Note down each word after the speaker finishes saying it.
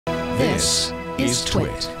This is Twit.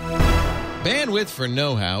 Bandwidth for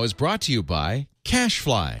Know-How is brought to you by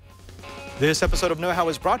CashFly. This episode of Know-How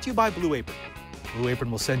is brought to you by Blue Apron. Blue Apron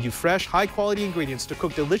will send you fresh, high-quality ingredients to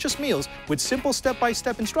cook delicious meals with simple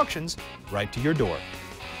step-by-step instructions right to your door.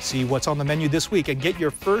 See what's on the menu this week and get your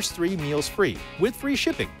first 3 meals free with free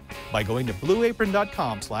shipping by going to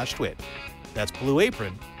blueapron.com/twit. That's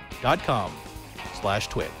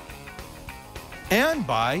blueapron.com/twit. And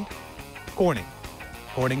by Corning.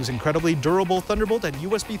 Corning's incredibly durable Thunderbolt and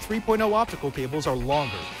USB 3.0 optical cables are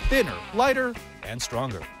longer, thinner, lighter, and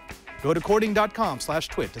stronger. Go to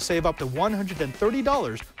Corning.com/twit to save up to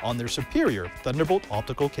 $130 on their superior Thunderbolt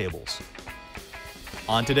optical cables.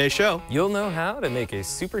 On today's show, you'll know how to make a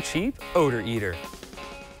super cheap odor eater.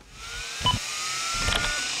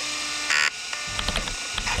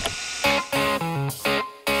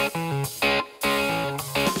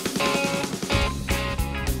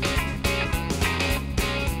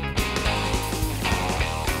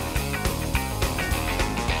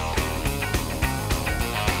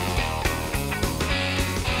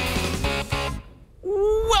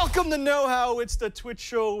 welcome to Know-How. It's the Twitch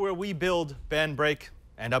show where we build, bend, break,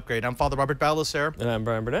 and upgrade. I'm Father Robert Balacer. And I'm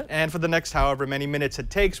Brian Burnett. And for the next however many minutes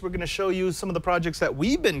it takes, we're going to show you some of the projects that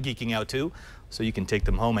we've been geeking out to, so you can take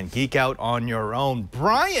them home and geek out on your own.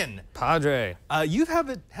 Brian! Padre. You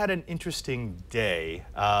have had an interesting day.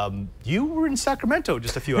 You were in Sacramento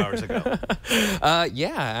just a few hours ago.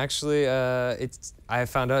 Yeah, actually, I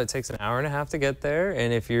found out it takes an hour and a half to get there,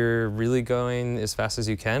 and if you're really going as fast as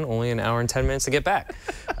you can, only an hour and 10 minutes to get back.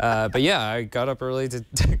 But yeah, I got up early to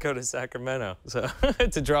go to Sacramento, so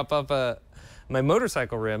to drop up my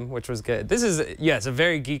motorcycle rim, which was good. This is, yeah, it's a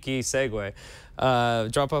very geeky segue.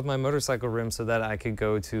 Drop off my motorcycle rim so that I could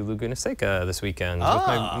go to Laguna Seca this weekend with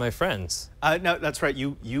my friends. No, that's right.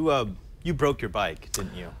 You broke your bike,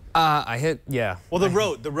 didn't you? I hit, yeah. Well, the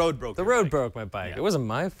road broke. The road broke my bike. Yeah. It wasn't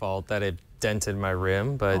my fault that it dented my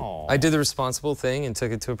rim, but I did the responsible thing and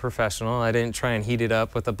took it to a professional. I didn't try and heat it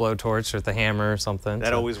up with a blowtorch or with a hammer or something.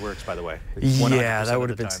 That always works, by the way. Yeah, that would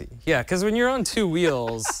have been. Yeah, because when you're on 2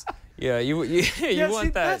 wheels. Yeah, you want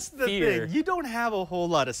that that's the fear. thing. You don't have a whole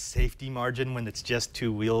lot of safety margin when it's just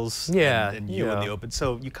 2 wheels and you in the open,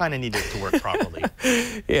 so you kind of need it to work properly.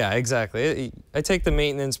 Yeah, exactly. I take the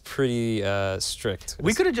maintenance pretty strict.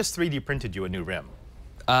 We could have just 3D printed you a new rim.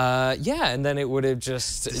 Yeah, and then it would have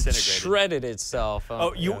just shredded itself.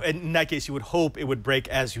 In that case, you would hope it would break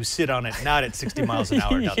as you sit on it, not at 60 miles an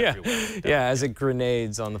hour down the freeway. Yeah, as it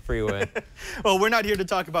grenades on the freeway. Well, we're not here to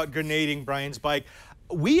talk about grenading Brian's bike.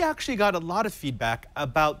 We actually got a lot of feedback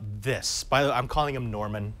about this. By the way, I'm calling him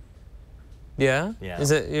Norman. Yeah? Yeah.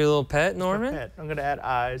 Is it your little pet, Norman? Pet. I'm going to add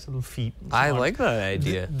eyes, little feet. I like that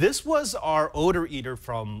idea. This was our odor eater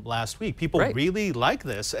from last week. People really like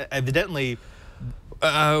this. Evidently,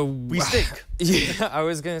 we stink. Yeah, I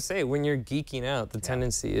was going to say, when you're geeking out, the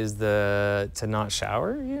tendency is to not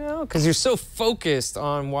shower, you know? Because you're so focused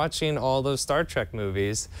on watching all those Star Trek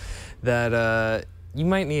movies that you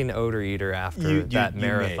might need an odor eater after that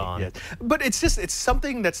marathon. Yes. But it's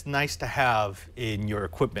something that's nice to have in your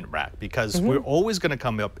equipment rack, because we're always going to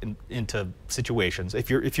come up into situations, if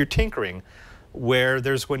you're tinkering, where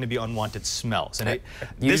there's going to be unwanted smells. And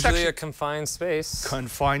usually a confined space.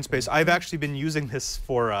 Confined space. I've actually been using this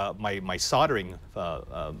for my soldering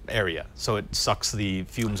area, so it sucks the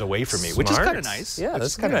fumes away from me, which is kind of nice. Yeah,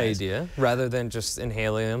 that's a good idea, rather than just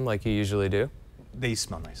inhaling them like you usually do. They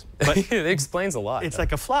smell nice. But it explains a lot. It's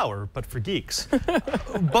like a flower, but for geeks.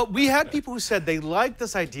 But we had people who said they liked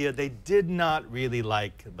this idea. They did not really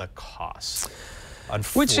like the cost,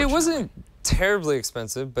 unfortunately. Which it wasn't terribly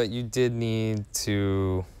expensive, but you did need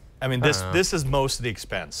to... I mean, this is most of the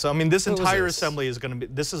expense. So, I mean, this entire assembly is going to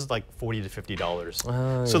be... This is like $40 to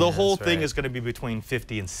 $50. So the whole thing is going to be between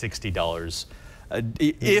 $50 and $60.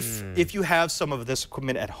 If you have some of this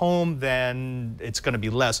equipment at home, then it's going to be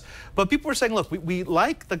less. But people were saying, look, we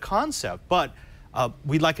like the concept, but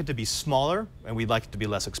we'd like it to be smaller, and we'd like it to be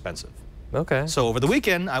less expensive. Okay. So over the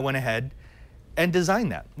weekend, I went ahead and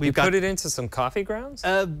designed that. You put it into some coffee grounds?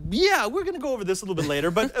 Yeah, we're going to go over this a little bit later.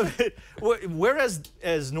 But whereas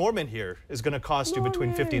Norman here is going to cost you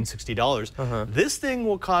between $50 and $60, this thing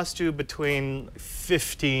will cost you between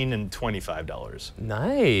 $15 and $25.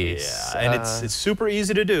 Nice. Yeah, and it's super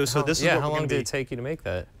easy to do. So this is what how we're long did it take you to make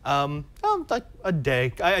that? Like a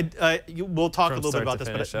day. We'll talk a little bit about this,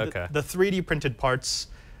 but the 3D printed parts.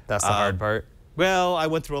 That's the hard part. Well, I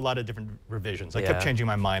went through a lot of different revisions. I kept changing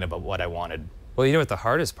my mind about what I wanted. Well, you know what the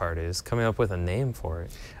hardest part is? Coming up with a name for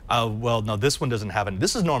it. Well, no, this one doesn't have any.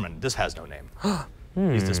 This is Norman. This has no name.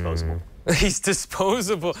 He's disposable. He's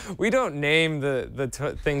disposable. We don't name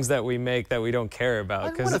the things that we make that we don't care about. I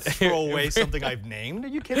don't want to throw away something I've named. Are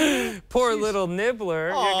you kidding me? Poor little nibbler.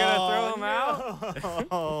 You're going to throw him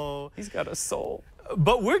out? No. He's got a soul.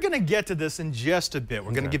 But we're going to get to this in just a bit.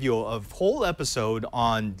 We're going to give you a whole episode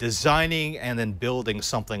on designing and then building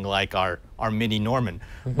something like our mini Norman.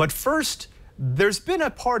 But first, there's been a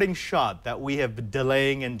parting shot that we have been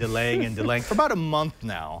delaying and delaying and delaying for about a month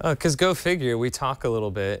now. Because go figure, we talk a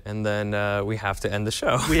little bit and then we have to end the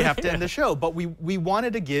show. We have to end the show, but we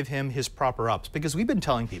wanted to give him his proper ups because we've been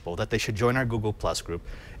telling people that they should join our Google Plus group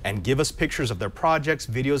and give us pictures of their projects,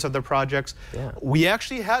 videos of their projects. Yeah. We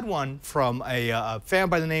actually had one from a fan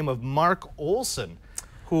by the name of Mark Olson,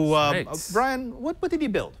 who, Brian, what did he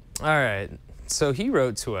build? All right. So he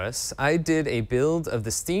wrote to us, I did a build of the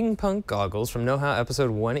steampunk goggles from Know How episode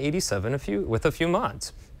 187 with a few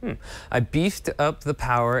mods. I beefed up the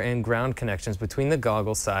power and ground connections between the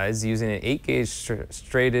goggle sides using an 8-gauge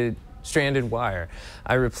stranded wire.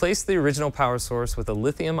 I replaced the original power source with a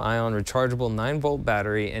lithium-ion rechargeable 9-volt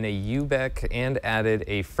battery and a UBEC and added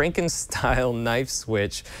a Franken-style knife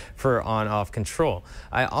switch for on-off control.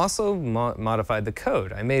 I also modified the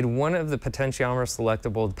code. I made one of the potentiometer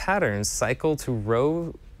selectable patterns cycle to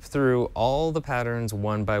row through all the patterns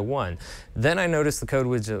one by one. Then I noticed the code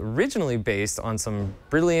was originally based on some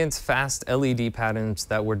brilliant fast LED patterns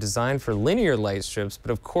that were designed for linear light strips, but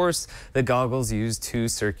of course the goggles used 2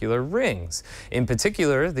 circular rings. In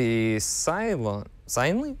particular, the Sinelan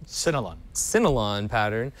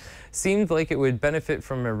pattern seemed like it would benefit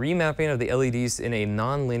from a remapping of the LEDs in a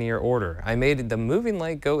non-linear order. I made the moving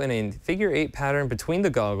light go in a figure-8 pattern between the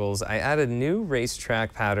goggles. I added a new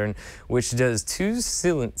racetrack pattern, which does 2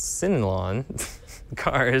 Sinelan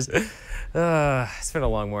cars. It's been a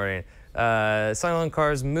long morning. Sinelan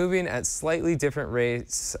cars moving at slightly different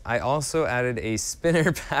rates. I also added a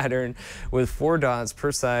spinner pattern with 4 dots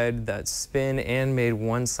per side that spin and made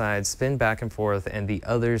one side spin back and forth and the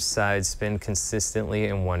other side spin consistently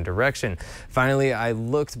in one direction. Finally, I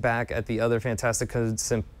looked back at the other fantastic code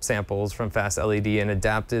samples from Fast LED and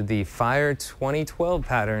adapted the Fire 2012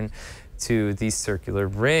 pattern to these circular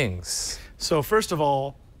rings. So first of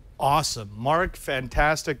all, awesome. Mark,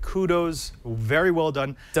 fantastic. Kudos. Very well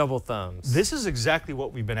done. Double thumbs. This is exactly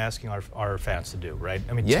what we've been asking our fans to do, right?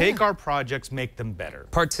 I mean, take our projects, make them better.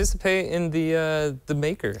 Participate in the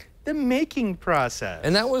maker. The making process.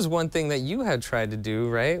 And that was one thing that you had tried to do,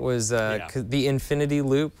 right? Was the infinity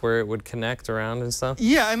loop where it would connect around and stuff?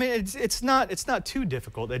 Yeah, I mean, it's not too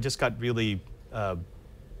difficult. It just got really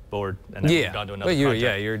bored and then moved on to another project.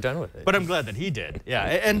 Yeah, you're done with it. But I'm glad that he did. Yeah,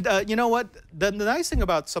 and you know what? The nice thing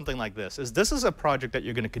about something like this is a project that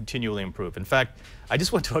you're going to continually improve. In fact, I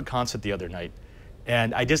just went to a concert the other night,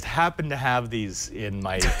 and I just happened to have these in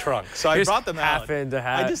my trunk. So I brought them out. You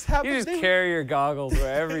just carry your goggles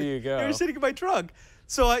wherever you go. They were sitting in my trunk.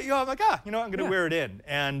 So I'm like, I'm going to wear it in.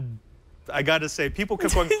 And I got to say, people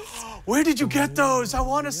kept going, where did you get those? I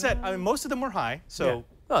want a set. I mean, most of them were high, so.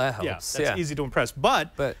 Well, that helps. Yeah, that's easy to impress,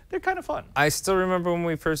 but they're kind of fun. I still remember when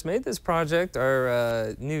we first made this project,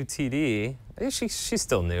 our new TD, she's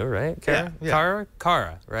still new, right? Kara? Yeah.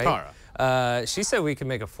 Kara, right? Kara. She said we could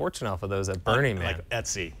make a fortune off of those at Burning Man. Like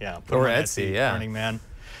Etsy, yeah. Or Etsy, yeah. Burning Man.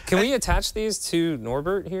 Can we attach these to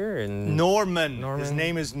Norbert here? Norman. His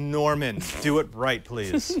name is Norman. Do it right,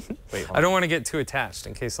 please. Wait, I don't want to get too attached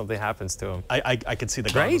in case something happens to him. I could see the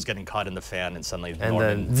goggles getting caught in the fan, and suddenly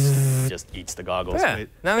Norman just eats the goggles. Yeah. Wait,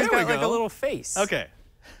 now he's got like a little face. Okay.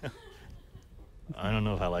 I don't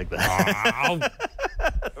know if I like that.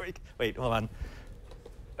 Wait, hold on.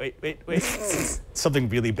 Wait. Something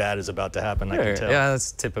really bad is about to happen, I can tell. Yeah,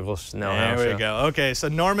 that's typical Know-How. There we go. Okay, so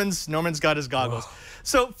Norman's got his goggles.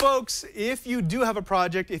 So, folks, if you do have a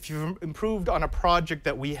project, if you've improved on a project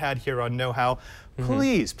that we had here on Know-How,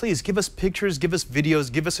 please give us pictures, give us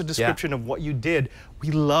videos, give us a description of what you did. We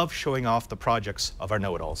love showing off the projects of our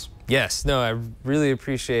know-it-alls. Yes, no, I really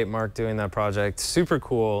appreciate Mark doing that project. Super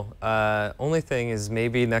cool. Only thing is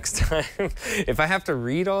maybe next time, if I have to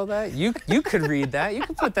read all that, you could read that. You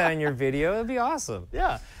could put that in your video. It'd be awesome.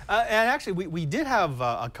 Yeah, and actually, we did have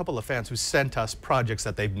a couple of fans who sent us projects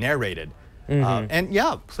that they've narrated. And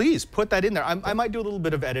yeah, please put that in there. I might do a little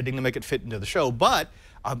bit of editing to make it fit into the show, but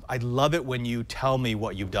I love it when you tell me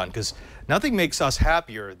what you've done, because nothing makes us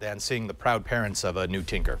happier than seeing the proud parents of a new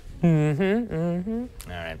tinker. All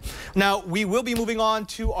right. Now, we will be moving on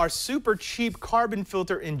to our super cheap carbon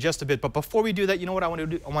filter in just a bit, but before we do that, you know what I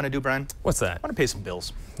want to do, Brian? What's that? I want to pay some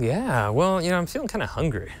bills. Yeah, well, I'm feeling kind of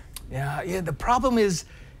hungry. Yeah, the problem is,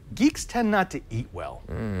 geeks tend not to eat well.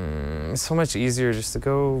 It's so much easier just to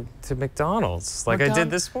go to McDonald's, like I did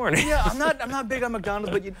this morning. Yeah, I'm not big on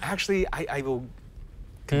McDonald's, but actually, I will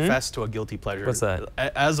confess to a guilty pleasure. What's that?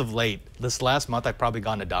 As of late, this last month, I've probably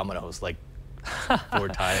gone to Domino's like 4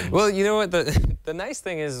 times. Well, you know what? The nice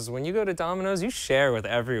thing is when you go to Domino's, you share with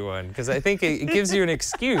everyone, because I think it gives you an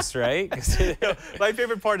excuse, right? My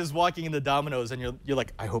favorite part is walking into Domino's and you're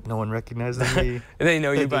like, I hope no one recognizes me. And they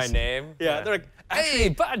know you by name. Yeah, they're like,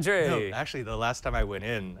 hey, Padre! No, actually, the last time I went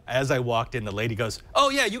in, as I walked in, the lady goes,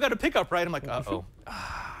 oh yeah, you got a pickup, right? I'm like, uh-oh,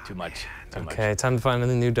 too much. Okay, time to find a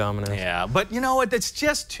new Domino's. Yeah, but you know what? It's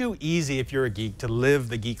just too easy if you're a geek to live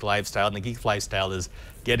the geek lifestyle, and the geek lifestyle is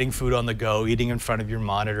getting food on the go, eating in front of your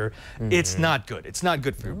monitor. It's not good. It's not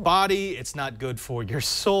good for your body, it's not good for your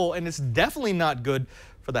soul, and it's definitely not good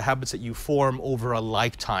for the habits that you form over a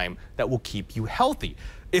lifetime that will keep you healthy.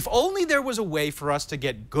 If only there was a way for us to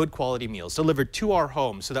get good quality meals delivered to our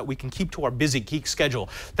homes so that we can keep to our busy geek schedule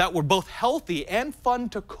that were both healthy and fun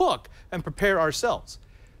to cook and prepare ourselves.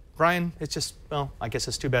 Brian, it's just, well, I guess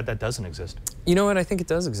it's too bad that doesn't exist. You know what? I think it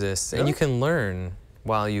does exist, Really? and you can learn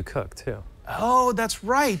while you cook, too. Oh, that's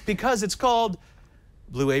right, because it's called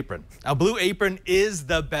Blue Apron. Now, Blue Apron is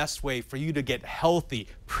the best way for you to get healthy,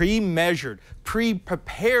 pre-measured,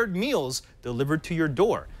 pre-prepared meals delivered to your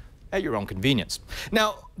door at your own convenience.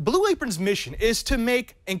 Now, Blue Apron's mission is to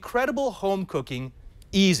make incredible home cooking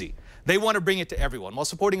easy. They want to bring it to everyone while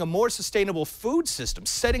supporting a more sustainable food system,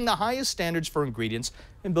 setting the highest standards for ingredients,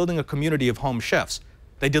 and building a community of home chefs.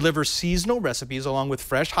 They deliver seasonal recipes along with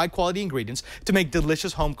fresh, high-quality ingredients to make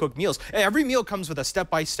delicious home-cooked meals. Every meal comes with a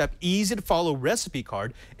step-by-step, easy-to-follow recipe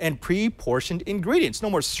card and pre-portioned ingredients.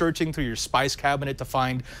 No more searching through your spice cabinet to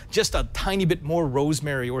find just a tiny bit more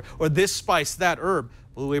rosemary or this spice, that herb.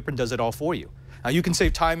 Blue Apron does it all for you. Now, you can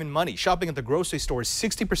save time and money. Shopping at the grocery store is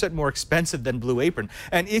 60% more expensive than Blue Apron.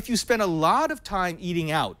 And if you spend a lot of time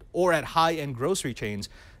eating out or at high-end grocery chains,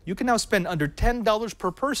 you can now spend under $10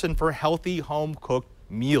 per person for healthy home-cooked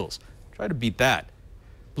meals. Try to beat that.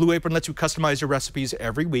 Blue Apron lets you customize your recipes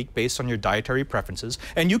every week based on your dietary preferences,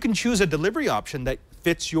 and you can choose a delivery option that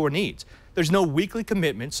fits your needs. There's no weekly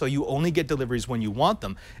commitment, so you only get deliveries when you want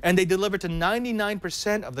them, and they deliver to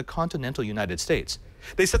 99% of the continental United States.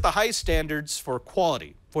 They set the highest standards for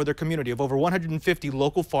quality for their community of over 150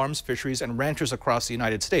 local farms, fisheries, and ranchers across the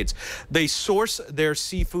United States. They source their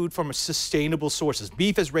seafood from sustainable sources.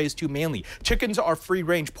 Beef is raised humanely. Chickens are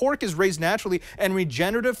free-range. Pork is raised naturally, and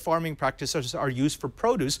regenerative farming practices are used for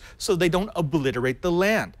produce so they don't obliterate the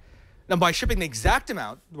land. Now, by shipping the exact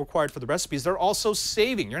amount required for the recipes, they're also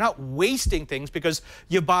saving. You're not wasting things because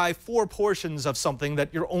you buy 4 portions of something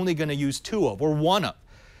that you're only going to use 2 of or 1 of.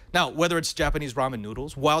 Now, whether it's Japanese ramen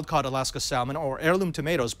noodles, wild-caught Alaska salmon, or heirloom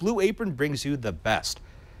tomatoes, Blue Apron brings you the best.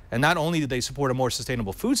 And not only do they support a more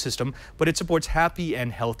sustainable food system, but it supports happy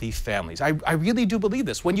and healthy families. I really do believe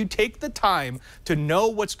this. When you take the time to know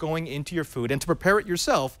what's going into your food and to prepare it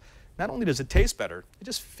yourself, not only does it taste better, it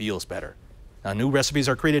just feels better. Now, new recipes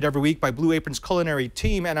are created every week by Blue Apron's culinary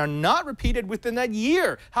team and are not repeated within that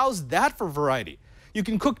year. How's that for variety? You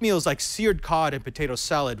can cook meals like seared cod and potato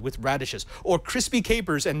salad with radishes, or crispy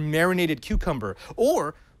capers and marinated cucumber,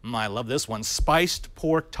 or, I love this one, spiced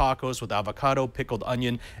pork tacos with avocado, pickled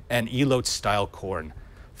onion, and elote-style corn.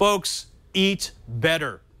 Folks, eat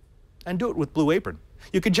better, and do it with Blue Apron.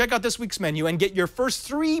 You can check out this week's menu and get your first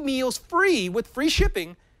 3 meals free with free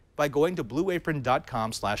shipping by going to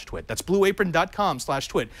blueapron.com/twit. That's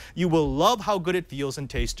blueapron.com/twit. You will love how good it feels and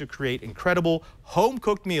tastes to create incredible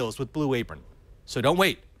home-cooked meals with Blue Apron. So don't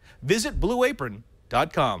wait. Visit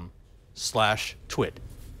blueapron.com/twit.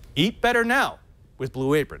 Eat better now with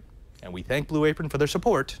Blue Apron. And we thank Blue Apron for their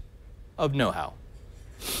support of Know-How.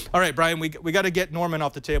 All right, Brian, we got to get Norman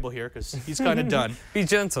off the table here because he's kind of done. Be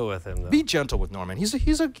gentle with him, though. Be gentle with Norman.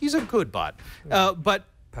 He's a good bot. But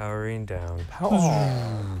powering down.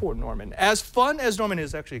 Oh, poor Norman. As fun as Norman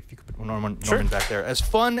is, actually, if you could put Norman back there. As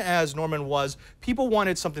fun as Norman was, people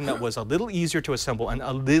wanted something that was a little easier to assemble and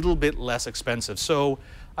a little bit less expensive. So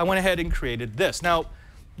I went ahead and created this. Now,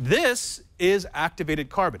 this is activated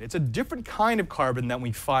carbon. It's a different kind of carbon than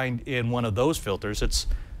we find in one of those filters. It's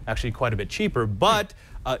actually quite a bit cheaper, but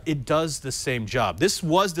it does the same job. This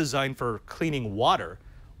was designed for cleaning water,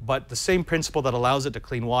 but the same principle that allows it to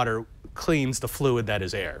clean water cleans the fluid that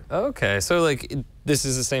is air. Okay, so like this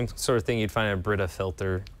is the same sort of thing you'd find in a Brita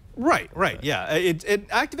filter. Right, yeah.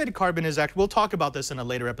 Activated carbon is actually, we'll talk about this in a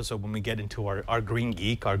later episode when we get into our Green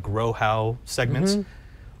Geek, our Grow How segments.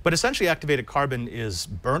 But essentially, activated carbon is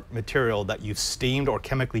burnt material that you've steamed or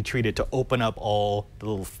chemically treated to open up all the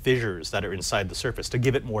little fissures that are inside the surface to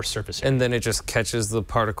give it more surface area. And then it just catches the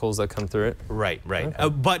particles that come through it? Right, right. Okay.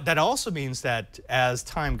 But that also means that as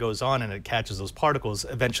time goes on and it catches those particles,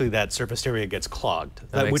 eventually that surface area gets clogged,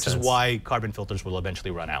 which is why carbon filters will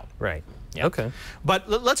eventually run out. Right. Yeah. Okay. But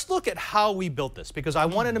let's look at how we built this, because I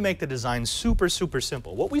wanted to make the design super, super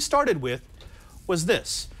simple. What we started with was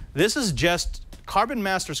this. This is just Carbon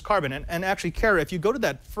Masters carbon, and actually, Kara, if you go to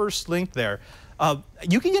that first link there,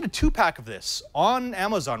 you can get a 2-pack of this on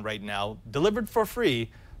Amazon right now, delivered for free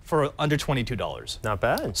for under $22. Not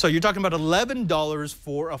bad. So you're talking about $11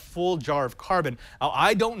 for a full jar of carbon. Now,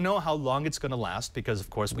 I don't know how long it's going to last because, of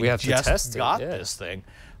course, we just got this thing.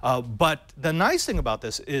 But the nice thing about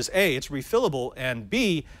this is, A, it's refillable, and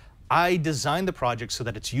B, I designed the project so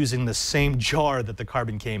that it's using the same jar that the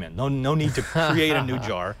carbon came in. No need to create a new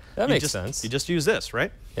jar. That makes sense. You just use this, right?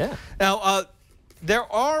 Yeah. Now, there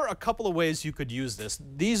are a couple of ways you could use this.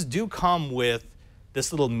 These do come with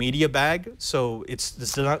this little media bag. So it's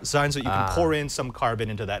designed so you can pour in some carbon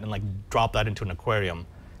into that and like drop that into an aquarium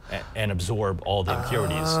and absorb all the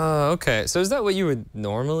impurities. Oh, okay. So is that what you would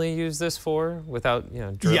normally use this for, without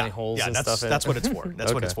drilling holes and stuff in? That's what it's for.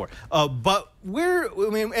 That's what it's for. But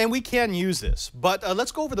we can use this. But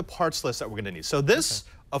let's go over the parts list that we're going to need. So this,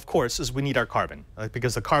 of course, is we need our carbon,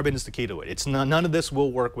 because the carbon is the key to it. It's none of this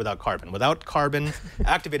will work without carbon. Without carbon,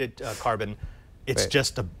 activated carbon, it's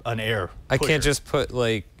just an air pusher. I can't just put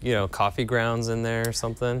like coffee grounds in there or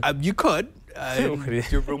something. You could.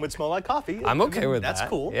 Your room would smell like coffee. I'm okay with that. That's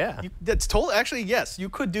cool. Yeah. That's totally. Actually, yes, you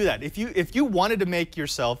could do that. If you wanted to make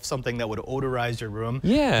yourself something that would odorize your room,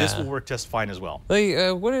 this will work just fine as well. Like,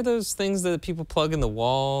 what are those things that people plug in the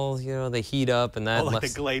wall? They heat up and that. Oh, like the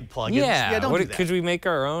Glade plugins. Yeah. Don't do that. Could we make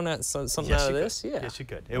our own something out of this? Yeah. Yes, you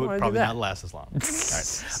could. It would probably not last as long.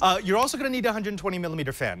 All right. You're also going to need a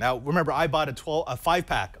 120mm fan. Now, remember, I bought a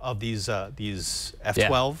 5-pack of these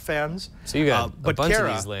F12 fans. So you got a bunch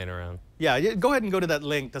of these laying around. Yeah, go ahead and go to that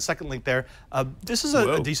link, the second link there. This is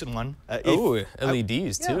a decent one.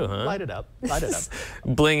 LEDs too, huh? Light it up, light it up.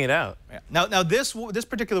 Bling it out. Yeah. Now this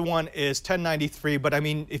particular one is $10.93, but I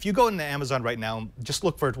mean, if you go into Amazon right now, just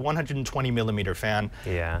look for a 120mm fan.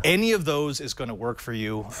 Yeah. Any of those is going to work for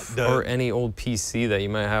you. Or any old PC that you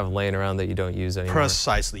might have laying around that you don't use anymore.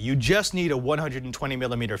 Precisely. You just need a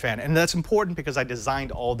 120mm fan, and that's important because I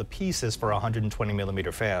designed all the pieces for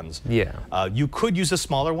 120mm fans. Yeah. You could use a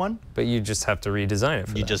smaller one, but you just have to redesign it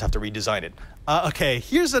for that. You just have to redesign it. Okay,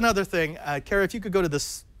 here's another thing. Kara, if you could go to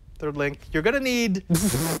this third link, you're going to need...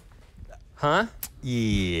 Huh?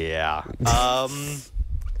 Yeah.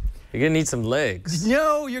 You're going to need some legs.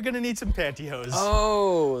 No, you're going to need some pantyhose.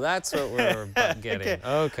 Oh, that's what we're getting.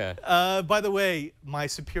 Okay. By the way, my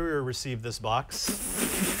superior received this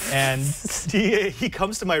box, and he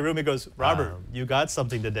comes to my room and goes, Robert, you got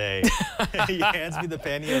something today. He hands me the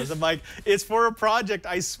pantyhose. I'm like, it's for a project,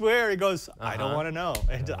 I swear. He goes, I don't want to know.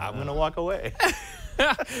 And I'm going to walk away.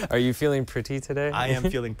 Are you feeling pretty today? I am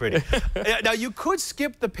feeling pretty. Now, you could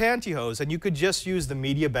skip the pantyhose, and you could just use the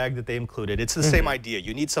media bag that they included. It's the same idea.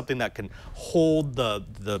 You need something that can hold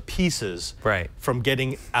the pieces from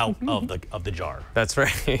getting out of the jar. That's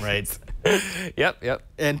right. Right? Yep.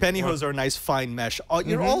 And pantyhose are a nice fine mesh.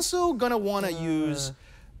 You're also going to want to use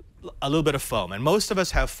a little bit of foam. And most of us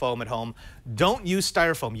have foam at home. Don't use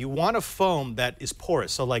styrofoam. You want a foam that is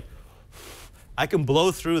porous. So, like, I can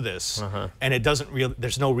blow through this, and it doesn't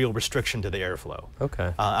there's no real restriction to the airflow.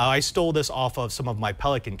 Okay. I stole this off of some of my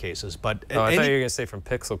Pelican cases, but I thought you were going to say from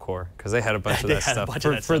Pixel Core, because they had a bunch of that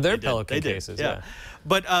stuff for their Pelican cases. Yeah.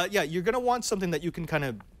 But yeah, you're going to want something that you can kind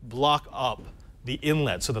of block up the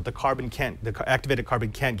inlet so that the activated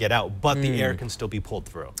carbon can't get out, but the air can still be pulled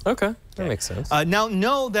through. Okay, that makes sense. Now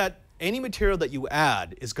know that any material that you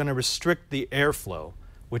add is going to restrict the airflow,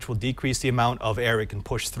 which will decrease the amount of air it can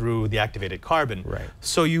push through the activated carbon. Right.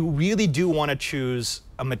 So you really do want to choose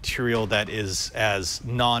a material that is as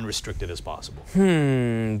non-restrictive as possible.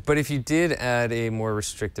 But if you did add a more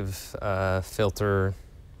restrictive filter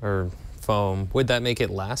or foam, would that make it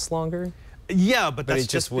last longer? Yeah, but that's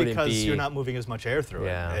just because you're not moving as much air through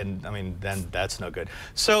it. And I mean, then that's no good.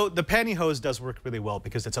 So the pantyhose does work really well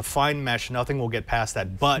because it's a fine mesh. Nothing will get past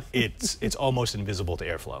that, but it's almost invisible to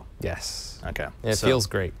airflow. Yes. Okay. It feels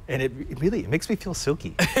great. And it makes me feel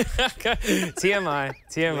silky. TMI.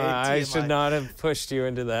 I should not have pushed you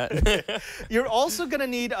into that. You're also going to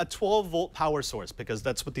need a 12-volt power source because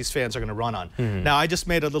that's what these fans are going to run on. Now, I just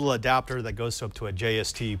made a little adapter that goes up to a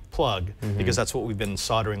JST plug because that's what we've been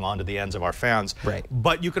soldering onto the ends of our fans. Right.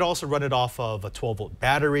 But you could also run it off of a 12-volt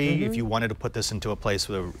battery if you wanted to put this into a place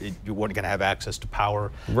where you weren't going to have access to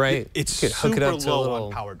power. Right. It's you could hook super it up to a low little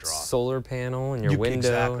on power draw. solar panel in your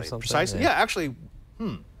window or something. Precisely. Yeah, actually,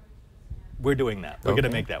 we're doing that. We're going to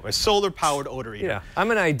make that. We're solar-powered odor eater. Yeah, I'm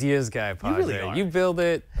an ideas guy, Padre. You really are. You build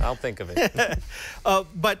it, I'll think of it.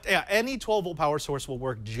 But yeah, any 12-volt power source will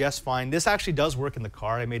work just fine. This actually does work in the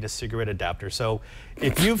car. I made a cigarette adapter. So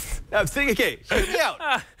if you've, okay, hear me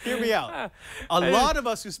out. Hear me out. A lot of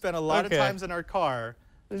us who spend a lot of times in our car.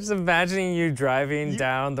 Just imagining you driving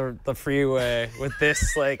down the freeway with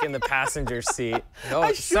this like in the passenger seat.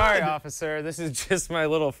 Oh, sorry, officer. This is just my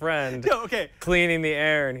little friend. Cleaning the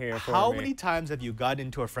air in here for me. How many times have you gotten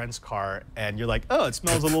into a friend's car and you're like, oh, it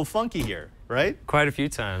smells a little funky here, right? Quite a few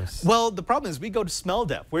times. Well, the problem is we go to smell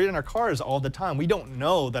deaf. We're in our cars all the time. We don't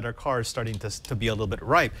know that our car is starting to be a little bit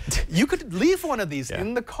ripe. You could leave one of these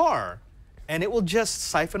in the car, and it will just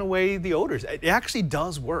siphon away the odors. It actually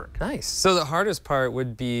does work. Nice. So the hardest part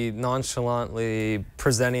would be nonchalantly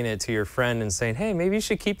presenting it to your friend and saying, hey, maybe you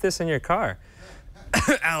should keep this in your car.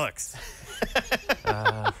 Alex.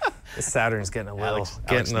 This Saturn's getting a little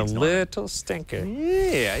stinker.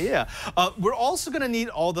 Yeah. We're also going to need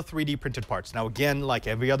all the 3D printed parts. Now, again, like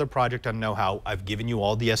every other project on Know How, I've given you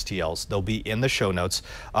all the STLs. They'll be in the show notes.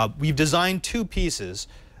 We've designed 2 pieces.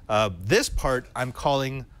 This part I'm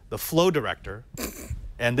calling the flow director,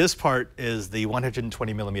 and this part is the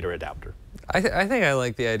 120mm adapter. I think I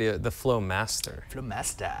like the idea, the flow master. Flow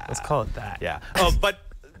master. Let's call it that. Yeah. But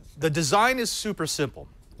the design is super simple.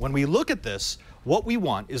 When we look at this, what we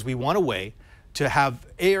want is we want a way to have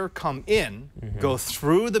air come in, go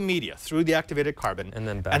through the media, through the activated carbon, and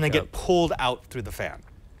then get pulled out through the fan.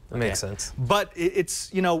 That makes sense. But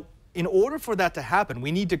it's, you know, in order for that to happen,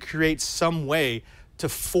 we need to create some way to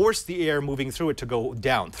force the air moving through it to go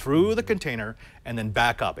down through the container and then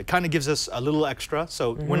back up. It kind of gives us a little extra,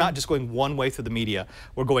 so we're not just going one way through the media,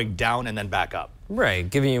 we're going down and then back up. Right,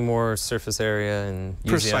 giving you more surface area and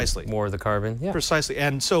using more of the carbon. Yeah. Precisely,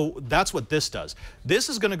 and so that's what this does. This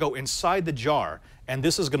is going to go inside the jar, and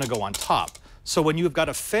this is going to go on top. So when you've got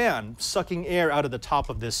a fan sucking air out of the top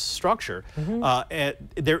of this structure,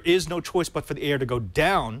 there is no choice but for the air to go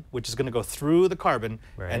down, which is going to go through the carbon,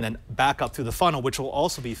 and then back up through the funnel, which will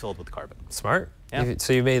also be filled with carbon. Smart. Yeah.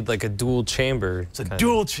 So you made like a dual chamber. It's a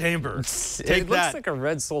dual chamber. It looks like a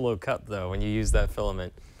red Solo cup, though, when you use that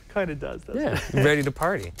filament. Kind of does, doesn't it? Ready to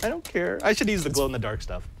party. I don't care. I should use the glow-in-the-dark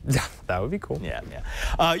stuff. That would be cool.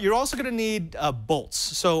 Yeah. You're also going to need bolts.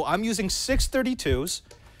 So I'm using 632s.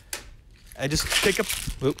 I just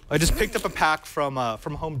picked up a pack from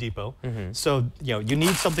Home Depot. So you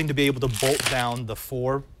need something to be able to bolt down the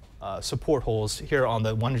 4 support holes here on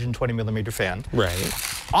the 120mm fan. Right.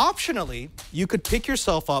 Optionally, you could pick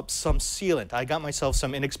yourself up some sealant. I got myself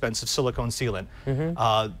some inexpensive silicone sealant.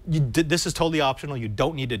 This is totally optional. You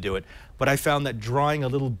don't need to do it. But I found that drawing a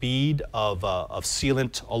little bead of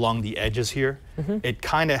sealant along the edges here, it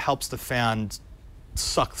kind of helps the fan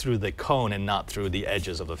suck through the cone and not through the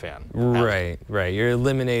edges of the fan. Right. You're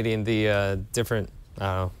eliminating the different,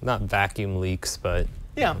 not vacuum leaks, but...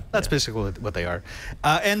 Yeah, that's basically what they are.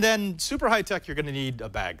 And then super high tech, you're going to need a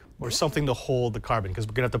bag or something to hold the carbon, because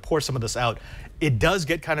we're going to have to pour some of this out. It does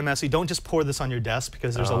get kind of messy. Don't just pour this on your desk,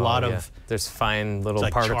 because there's a lot of... There's fine little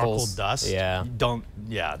like particles. Charcoal dust. Yeah.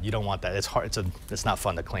 You don't want that. It's hard. It's not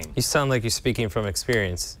fun to clean. You sound like you're speaking from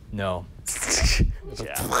experience. No.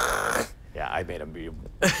 Yeah, I made a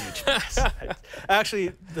huge mess.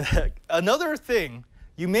 Actually, another thing,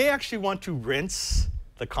 you may actually want to rinse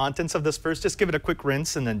the contents of this first. Just give it a quick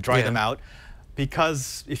rinse and then dry them out.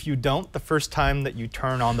 Because if you don't, the first time that you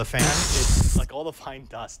turn on the fan, it's like all the fine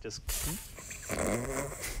dust just...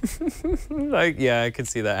 Yeah, I could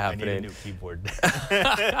see that happening. I need a new keyboard.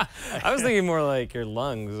 I was thinking more like your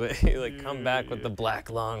lungs. You like come back with the black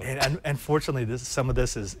lung. And unfortunately, some of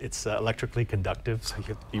this is electrically conductive, so you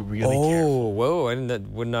have to be really careful. Oh, whoa! I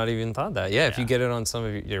would not even thought that. Yeah, if you get it on some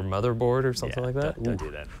of your motherboard or something like that. Don't do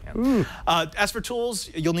that. Yeah. As for tools,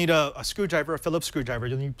 you'll need a screwdriver, a Phillips screwdriver.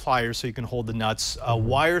 You'll need pliers so you can hold the nuts,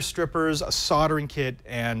 wire strippers, a soldering kit,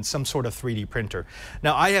 and some sort of 3D printer.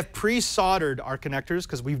 Now, I have pre-soldered our connectors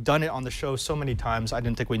because we've done it on the show so many times. I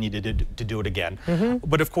didn't think we needed to do it again.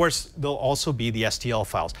 But of course, there'll also be the STL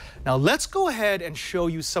files. Now let's go ahead and show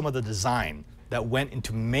you some of the design that went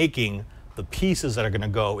into making the pieces that are going to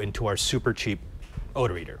go into our super cheap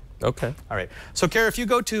odor eater. Okay. All right. So Kara, if you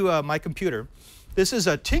go to my computer, this is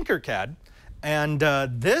a Tinkercad, and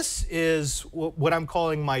this is what I'm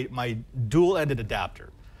calling my dual-ended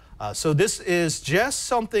adapter. So this is just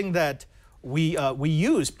something that we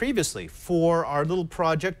used previously for our little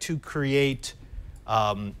project to create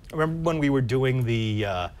Remember when we were doing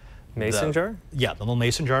the mason jar? Yeah, the little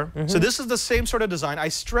mason jar. So this is the same sort of design. I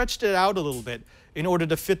stretched it out a little bit in order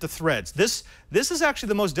to fit the threads. This is actually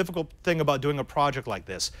the most difficult thing about doing a project like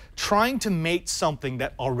this, trying to mate something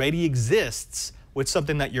that already exists with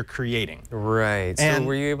something that you're creating. Right. So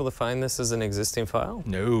were you able to find this as an existing file?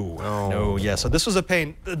 No. No. Yeah. So this was a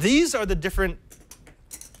pain. These are the different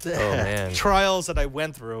trials that I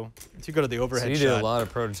went through. If you go to the overhead shot. So you did a lot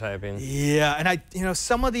of prototyping. Yeah, and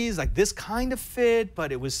some of these, like this kind of fit,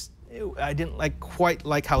 but I didn't quite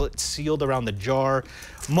like how it sealed around the jar.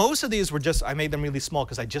 Most of these were just, I made them really small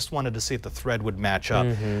because I just wanted to see if the thread would match up.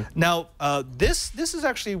 Now, this is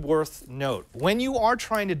actually worth note. When you are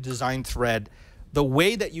trying to design thread, the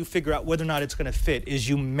way that you figure out whether or not it's going to fit is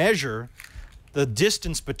you measure the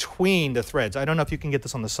distance between the threads. I don't know if you can get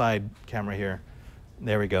this on the side camera here.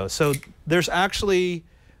 There we go. So there's actually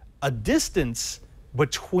a distance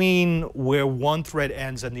between where one thread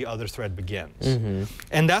ends and the other thread begins.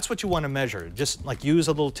 And that's what you want to measure. Just use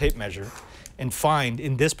a little tape measure and find,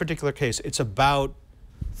 in this particular case, it's about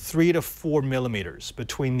 3 to 4 millimeters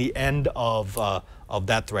between the end of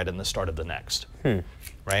that thread and the start of the next.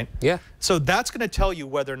 Right? Yeah. So that's going to tell you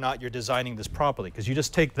whether or not you're designing this properly, because you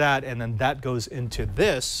just take that and then that goes into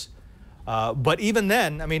this. But even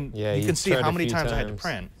then, I mean, you can see how many times I had to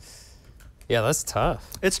print. Yeah, that's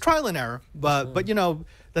tough. It's trial and error, but you know,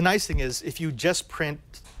 the nice thing is if you just print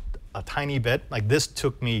a tiny bit, like this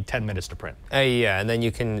took me 10 minutes to print. Yeah, and then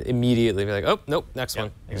you can immediately be like, oh, nope, next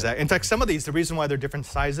one. Exactly. In fact, some of these, the reason why they're different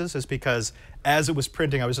sizes is because as it was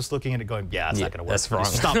printing, I was just looking at it going, yeah, it's not going to work. That's wrong.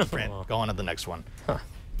 Stop the print, go on to the next one.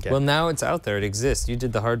 Okay. Well, now it's out there. It exists. You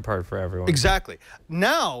did the hard part for everyone. Exactly.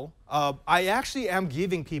 Now, I actually am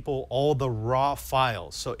giving people all the raw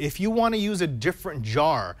files. So if you want to use a different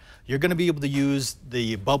jar, you're going to be able to use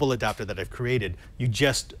the bubble adapter that I've created. You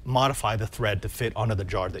just modify the thread to fit onto the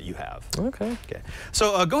jar that you have. Okay.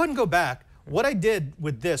 So go ahead and go back. What I did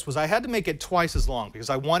with this was I had to make it twice as long because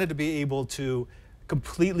I wanted to be able to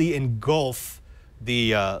completely engulf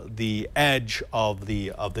the edge of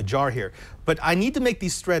the jar here. But I need to make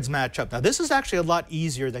these threads match up. Now this is actually a lot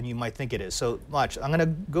easier than you might think it is. So watch, I'm gonna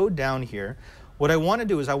go down here. What I wanna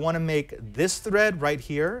do is I wanna make this thread right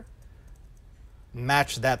here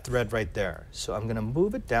match that thread right there. So I'm gonna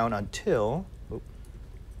move it down until, there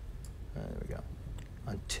we go,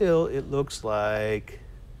 until it looks like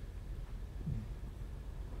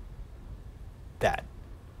that.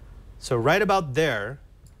 So right about there,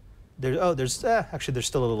 there's actually there's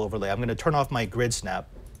still a little overlay. I'm going to turn off my grid snap,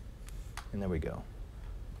 and there we go.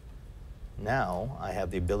 Now I have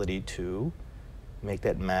the ability to make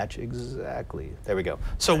that match exactly. There we go.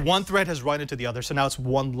 So one thread has run into the other, so now it's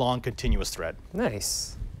one long continuous thread.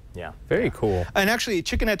 Nice. Yeah. Very cool. And actually,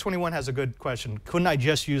 Chickenhead21 has a good question. Couldn't I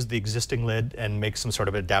just use the existing lid and make some sort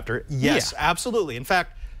of adapter? Yes, absolutely. In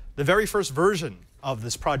fact, the very first version of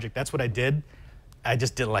this project, that's what I did. I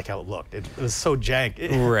just didn't like how it looked. It was so jank.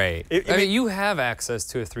 Right. I mean, you have access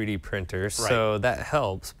to a 3D printer, so that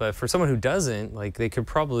helps. But for someone who doesn't, like, they could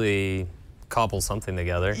probably cobble something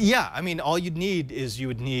together. Yeah. I mean, all you'd need is you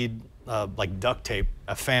would need like duct tape,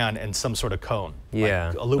 a fan, and some sort of cone. Yeah.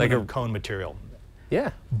 Like aluminum cone material.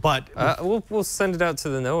 Yeah. But we'll send it out to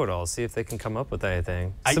the know-it-all, see if they can come up with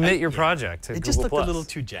anything. Submit your project to Google+. It just looked a little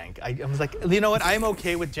too jank. I was like, you know what? I'm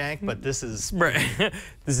okay with jank, but this is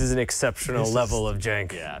this is an exceptional level of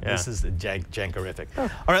jank. Yeah, this is jankerific.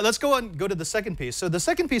 All right, let's go to the second piece. So the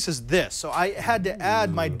second piece is this. So I had to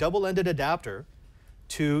add my double-ended adapter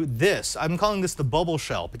to this. I'm calling this the bubble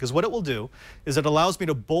shell because what it will do is it allows me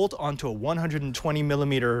to bolt onto a 120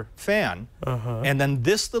 millimeter fan, and then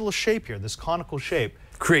this little shape here, this conical shape,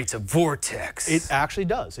 creates a vortex. It actually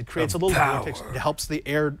does. It creates a little vortex. It helps the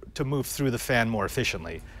air to move through the fan more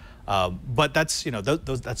efficiently. But that's, you know,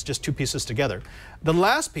 that's just two pieces together. The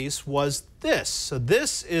last piece was this. So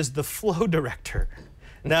this is the flow director.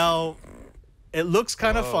 Now, it looks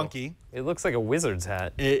kind of funky. It looks like a wizard's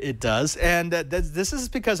hat. It does, and this is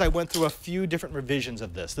because I went through a few different revisions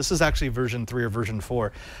of this. This is actually version 3 or version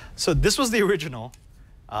 4. So this was the original,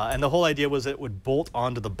 and the whole idea was it would bolt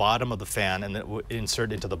onto the bottom of the fan and it would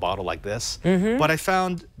insert into the bottle like this. But I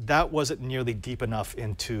found that wasn't nearly deep enough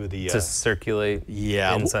into the... to circulate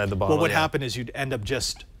inside the bottle. What would happen is you'd end up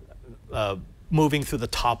just moving through the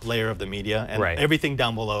top layer of the media, and everything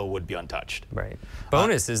down below would be untouched. Right.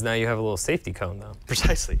 Bonus is now you have a little safety cone, though.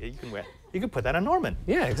 Precisely. You can put that on Norman.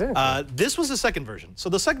 Yeah, exactly. This was the second version. So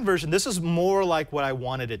the second version, this is more like what I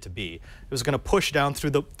wanted it to be. It was going to push down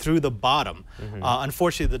through the bottom.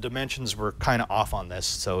 Unfortunately, the dimensions were kind of off on this,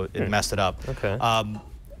 so it messed it up. Okay.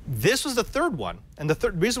 This was the third one, and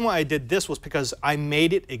the reason why I did this was because I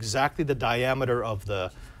made it exactly the diameter of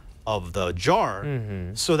the jar,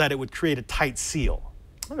 so that it would create a tight seal.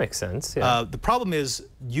 That makes sense. Yeah. The problem is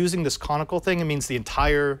using this conical thing. It means the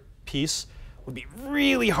entire piece would be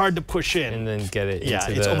really hard to push in and then get it. Yeah,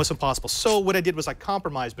 into it's almost impossible. So what I did was I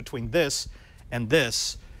compromised between this, and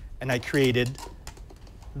I created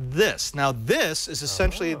this. Now this is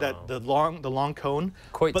essentially the long cone.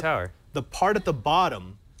 Quoit tower. The part at the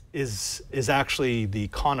bottom is actually the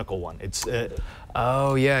conical one. It's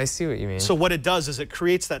oh yeah, I see what you mean. so what it does is it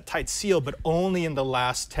creates that tight seal, but only in the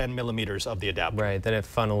last 10 millimeters of the adapter. Right, then it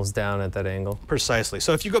funnels down at that angle. Precisely.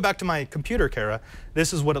 So if you go back to my computer, Kara,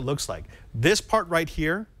 this is what it looks like. This part right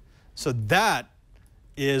here, so that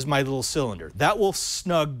is my little cylinder. That will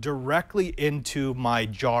snug directly into my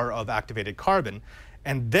jar of activated carbon,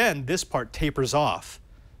 and then this part tapers off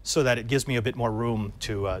so that it gives me a bit more room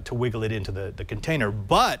to wiggle it into the container.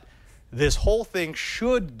 But this whole thing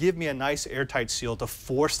should give me a nice airtight seal to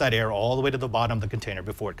force that air all the way to the bottom of the container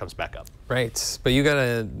before it comes back up. Right, but you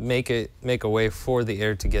gotta make a way for the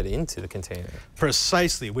air to get into the container.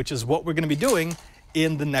 Precisely, which is what we're gonna be doing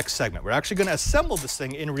in the next segment. We're actually gonna assemble this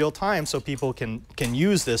thing in real time so people can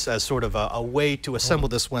use this as sort of a way to assemble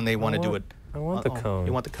this when they wanna do it. I want the cone.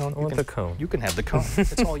 You want the cone? I want the cone. You can have the cone,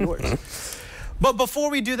 it's all yours. But before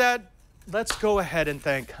we do that, let's go ahead and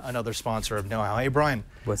thank another sponsor of Know How. Hey, Brian.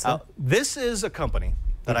 What's that? This is a company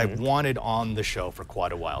that I wanted on the show for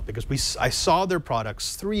quite a while because I saw their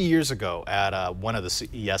products 3 years ago at one of the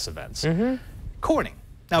CES events. Corning.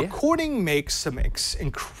 Now, Corning makes some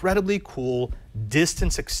incredibly cool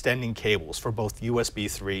distance extending cables for both USB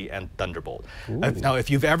 3 and Thunderbolt. Now, if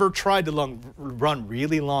you've ever tried to run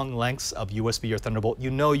really long lengths of USB or Thunderbolt, you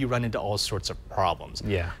know you run into all sorts of problems.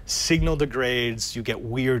 Yeah. Signal degrades, you get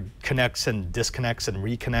weird connects and disconnects and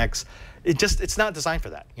reconnects. It's not designed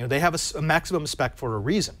for that. You know, they have a maximum spec for a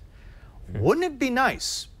reason. Wouldn't it be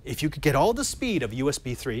nice if you could get all the speed of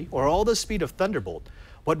USB 3 or all the speed of Thunderbolt,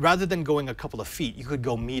 but rather than going a couple of feet, you could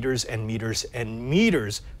go meters and meters and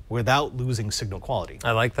meters without losing signal quality?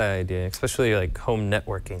 I like that idea, especially like home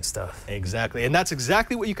networking stuff. Exactly, and that's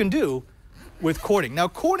exactly what you can do with Corning. Now,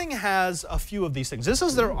 Corning has a few of these things. This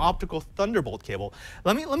is their optical Thunderbolt cable.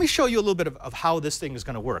 Let me show you a little bit of how this thing is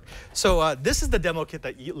going to work. So this is the demo kit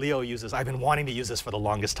that Leo uses. I've been wanting to use this for the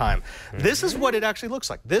longest time. This is what it actually looks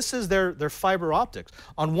like. This is their fiber optics.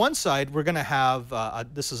 On one side, we're going to have,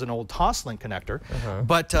 this is an old Toslink connector.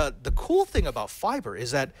 But the cool thing about fiber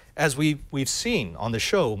is that, as we've seen on the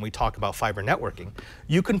show when we talk about fiber networking,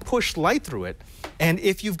 you can push light through it. And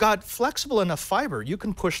if you've got flexible enough fiber, you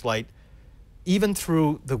can push light even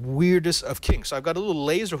through the weirdest of kinks. So I've got a little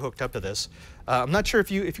laser hooked up to this. I'm not sure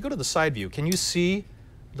if you go to the side view, can you see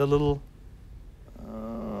the little,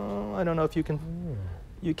 I don't know if you can,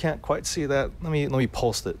 you can't quite see that. Let me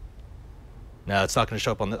pulse it. No, it's not going to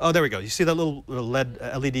show up on the, oh, there we go. You see that little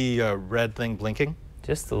LED red thing blinking?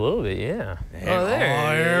 Just a little bit, yeah.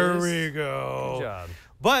 There we go. Good job.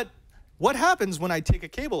 But what happens when I take a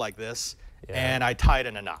cable like this and I tie it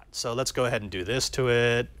in a knot? So let's go ahead and do this to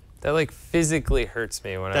it. That like physically hurts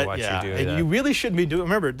me when I watch you do that. And you really shouldn't be doing.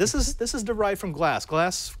 Remember, this is derived from glass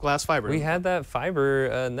fiber. We had that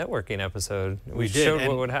fiber networking episode. We showed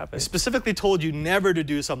what would happen. I specifically told you never to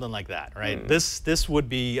do something like that, right? This would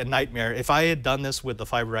be a nightmare. If I had done this with the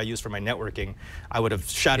fiber I use for my networking, I would have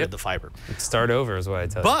shattered the fiber. Start over is what I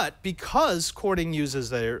tell you. But because Corning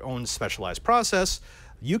uses their own specialized process,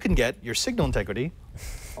 you can get your signal integrity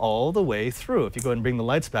all the way through. If you go ahead and bring the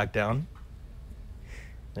lights back down.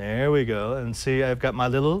 There we go, and see, I've got my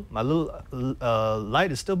little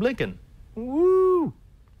light is still blinking. Woo!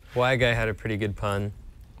 Y Guy had a pretty good pun.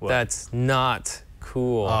 What? That's not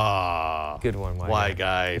cool. Ah, good one, Y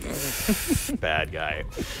Guy. Bad guy.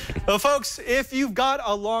 Well, folks, if you've got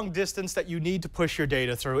a long distance that you need to push your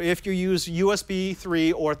data through, if you use USB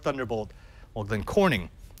 3 or Thunderbolt, well, then Corning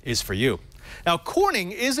is for you. Now,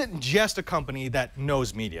 Corning isn't just a company that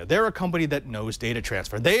knows media. They're a company that knows data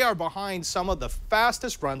transfer. They are behind some of the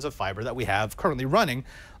fastest runs of fiber that we have currently running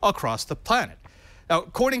across the planet. Now,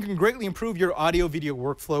 Corning can greatly improve your audio-video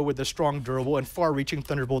workflow with the strong, durable, and far-reaching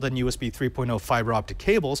Thunderbolt and USB 3.0 fiber optic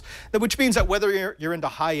cables, which means that whether you're into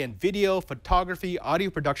high-end video, photography, audio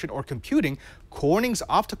production, or computing, Corning's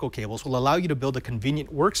optical cables will allow you to build a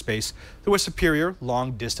convenient workspace through a superior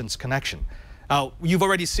long-distance connection. You've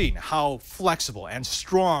already seen how flexible and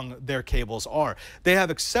strong their cables are. They have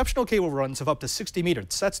exceptional cable runs of up to 60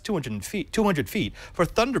 meters, that's 200 feet for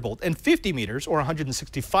Thunderbolt, and 50 meters or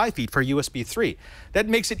 165 feet for USB 3. That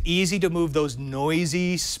makes it easy to move those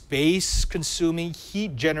noisy, space-consuming,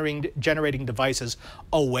 heat-generating devices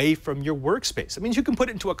away from your workspace. It means you can put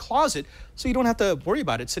it into a closet so you don't have to worry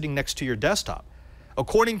about it sitting next to your desktop.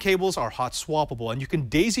 Corning cables are hot swappable, and you can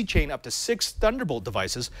daisy chain up to 6 Thunderbolt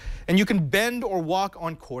devices, and you can bend or walk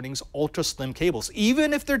on Corning's ultra slim cables.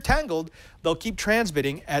 Even if they're tangled, they'll keep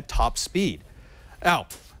transmitting at top speed. Now,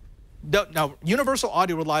 Universal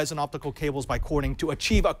Audio relies on optical cables by Corning to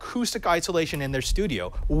achieve acoustic isolation in their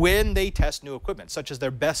studio when they test new equipment, such as their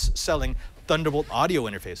best-selling Thunderbolt audio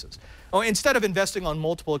interfaces. Instead of investing on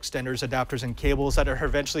multiple extenders, adapters, and cables that are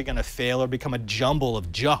eventually going to fail or become a jumble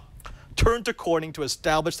of junk, turn to Corning to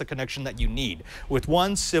establish the connection that you need with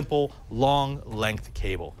one simple, long-length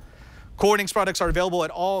cable. Corning's products are available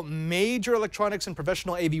at all major electronics and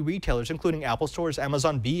professional AV retailers, including Apple stores,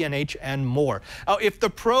 Amazon, B&H, and more. If the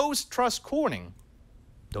pros trust Corning,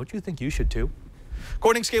 don't you think you should too?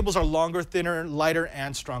 Corning's cables are longer, thinner, lighter,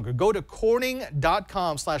 and stronger. Go to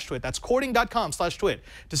Corning.com/twit. That's Corning.com/twit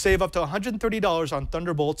to save up to $130 on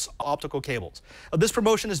Thunderbolt's optical cables. This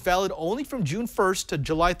promotion is valid only from June 1st to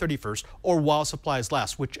July 31st, or while supplies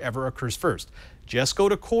last, whichever occurs first. Just go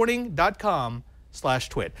to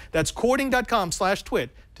Corning.com/twit. That's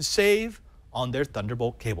Corning.com/twit to save on their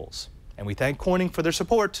Thunderbolt cables. And we thank Corning for their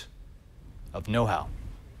support of know-how. All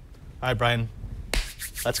right, Brian,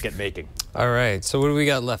 let's get making. All right, so what do we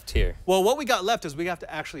got left here? Well, what we got left is we have to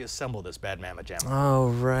actually assemble this bad mamma jamma. Oh,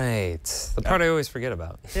 right. The part I always forget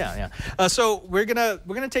about. Yeah. So we're gonna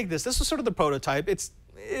take this. This is sort of the prototype. It's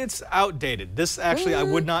outdated. This actually, I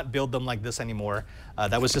would not build them like this anymore.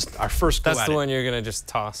 That was just our first go at it. That's the one you're gonna just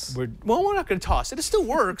toss. We're not gonna toss it. It still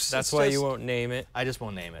works. That's why you won't name it. I just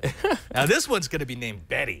won't name it. Now this one's gonna be named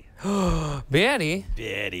Betty. Betty?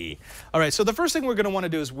 Betty. All right, so the first thing we're gonna wanna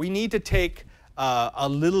do is we need to take a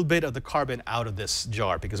little bit of the carbon out of this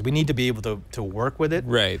jar because we need to be able to work with it.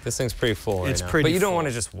 Right, this thing's pretty full right now. Pretty But you don't full. want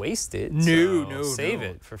to just waste it. No. Save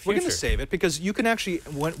it for future. We're going to save it because you can actually,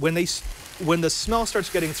 when the smell starts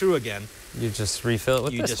getting through again, you just refill it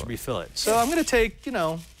with this one. Refill it. So I'm going to take,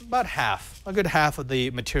 about a good half of the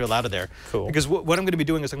material out of there. Cool. Because what I'm going to be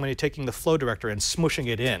doing is I'm going to be taking the flow director and smushing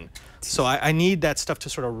it in. So I need that stuff to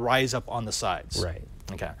sort of rise up on the sides. Right.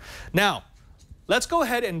 Okay. Now, let's go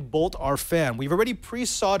ahead and bolt our fan. We've already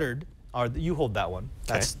pre-soldered you hold that one.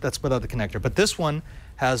 That's without the connector. But this one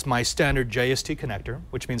has my standard JST connector,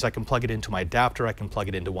 which means I can plug it into my adapter. I can plug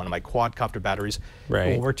it into one of my quadcopter batteries. Right.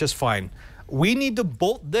 It will work just fine. We need to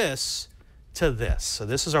bolt this to this. So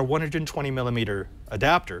this is our 120 millimeter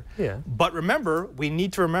adapter. Yeah. But remember, we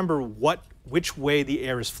need to remember which way the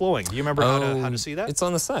air is flowing. Do you remember how to see that? It's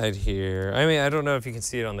on the side here. I mean, I don't know if you can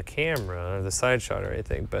see it on the camera or the side shot or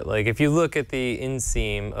anything, but like if you look at the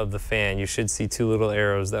inseam of the fan, you should see 2 little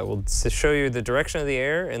arrows that will show you the direction of the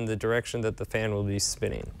air and the direction that the fan will be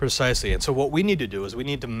spinning. Precisely. And so what we need to do is we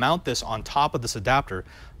need to mount this on top of this adapter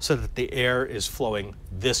so that the air is flowing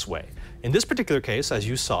this way. In this particular case, as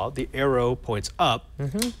you saw, the arrow points up,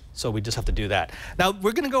 so we just have to do that. Now,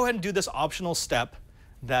 we're going to go ahead and do this optional step.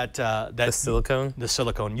 The silicone? The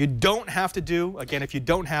silicone. You don't have to do, again, if you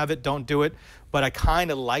don't have it, don't do it. But I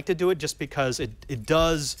kind of like to do it just because it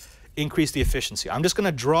does increase the efficiency. I'm just going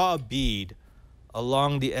to draw a bead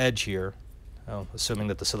along the edge here, assuming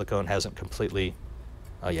that the silicone hasn't completely,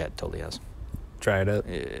 oh yeah, it totally has. Try it out.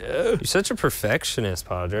 Yeah. You're such a perfectionist,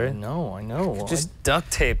 Padre. I know. Just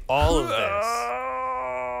duct tape all of this.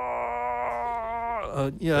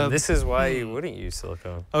 Yeah. And this is why you wouldn't use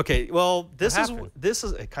silicone. Okay, well, this is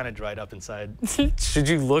it kind of dried up inside. Should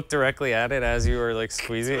you look directly at it as you were like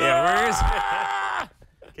squeezing it? Yeah, where is it?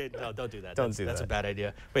 Okay, no, don't do that. Don't do that. That's a bad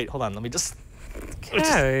idea. Wait, hold on. Let me just. Get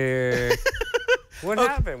out of here. What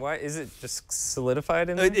happened? Why is it just solidified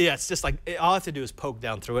in there? Yeah, it's just like all I have to do is poke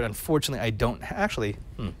down through it. Unfortunately, I don't actually.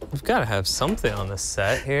 We've got to have something on the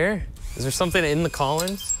set here. Is there something in the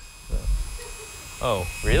Collins? Oh,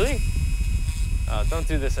 really? Don't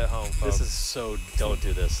do this at home, folks. This is so. Don't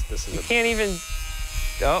do this. This is. You can't even.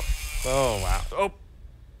 Oh. Oh wow. Oh.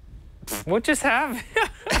 What just happened?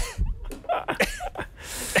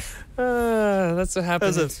 That's what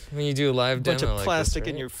happens when you do a live demo. Bunch of plastic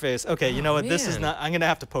in your face. Okay, you know what? This is not. I'm gonna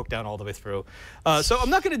have to poke down all the way through. So I'm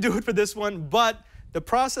not gonna do it for this one, but the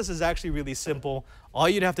process is actually really simple. All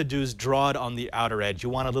you'd have to do is draw it on the outer edge. You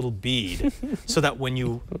want a little bead so that when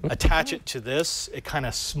you attach it to this, it kind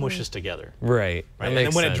of smooshes together. Right. And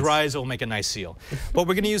then when it dries, it will make a nice seal. But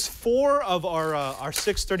we're going to use 4 of our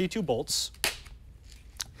 632 bolts.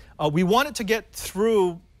 We want it to get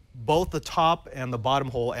through both the top and the bottom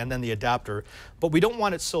hole and then the adapter, but we don't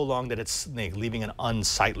want it so long that it's leaving an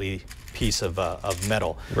unsightly piece of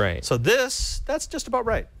metal. Right. So that's just about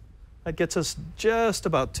right. That gets us just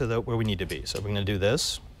about to where we need to be. So we're going to do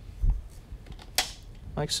this,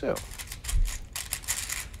 like so.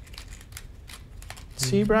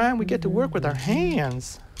 See, Brian, we get to work with our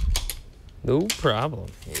hands. No problem.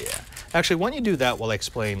 Yeah. Actually, when you do that, we'll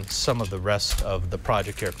explain some of the rest of the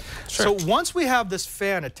project here. Sure. So once we have this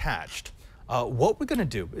fan attached, what we're going to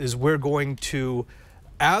do is we're going to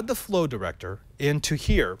add the flow director into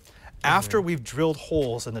here after we've drilled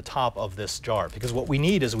holes in the top of this jar. Because what we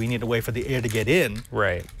need is we need a way for the air to get in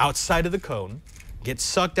outside of the cone, get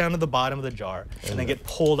sucked down to the bottom of the jar, and then get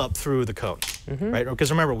pulled up through the cone. Right?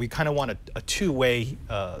 Because remember, we kind of want a two-way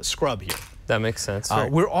scrub here. That makes sense.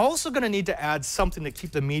 Right. We're also going to need to add something to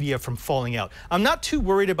keep the media from falling out. I'm not too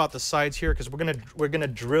worried about the sides here because we're gonna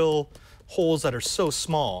drill holes that are so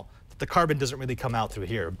small that the carbon doesn't really come out through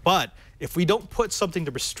here. But if we don't put something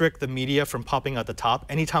to restrict the media from popping out the top,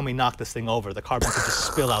 anytime we knock this thing over, the carbon could just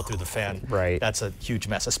spill out through the fan. Right. That's a huge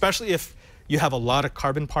mess, especially if you have a lot of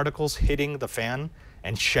carbon particles hitting the fan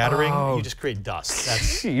and shattering, you just create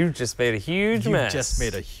dust. You just made a huge mess. You just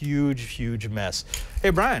made a huge, huge mess. Hey,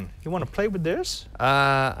 Brian, you want to play with this?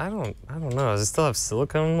 I don't know. Does it still have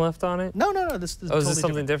silicone left on it? No. This is is this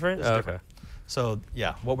something different? Okay. So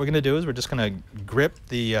yeah, what we're gonna do is we're just gonna grip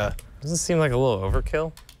the. Doesn't seem like a little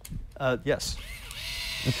overkill? Yes.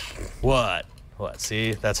 What?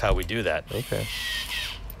 See, that's how we do that. Okay.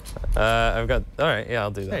 I've got, all right, yeah,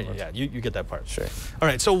 I'll do that one. Yeah, you get that part. Sure. All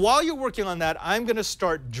right, so while you're working on that, I'm gonna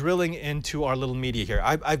start drilling into our little media here.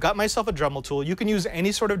 I've got myself a Dremel tool. You can use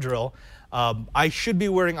any sort of drill. I should be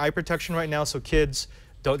wearing eye protection right now, so kids,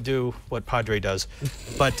 don't do what Padre does.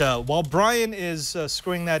 But while Brian is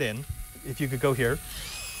screwing that in, if you could go here,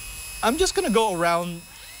 I'm just gonna go around.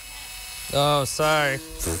 Oh, sorry.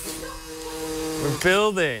 We're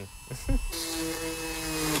building.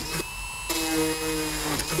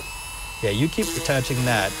 Yeah, you keep attaching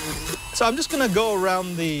that. So I'm just gonna go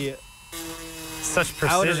around the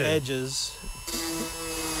outer edges.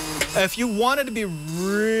 If you wanted to be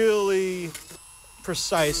really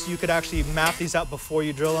precise, you could actually map these out before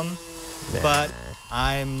you drill them, but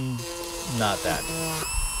I'm not that.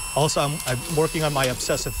 Also, I'm working on my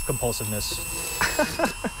obsessive compulsiveness.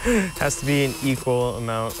 Has to be an equal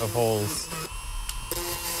amount of holes.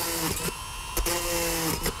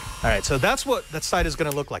 All right, so that's what that side is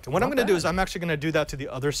going to look like. And what I'm going to do is I'm actually going to do that to the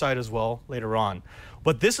other side as well later on.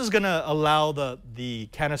 But this is going to allow the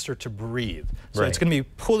canister to breathe. So it's going to be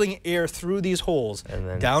pulling air through these holes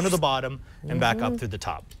down to the bottom and back up through the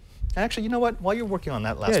top. Actually, you know what? While you're working on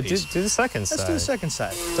that last piece, do the second side. Let's do the second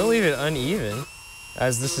side. Don't leave it uneven,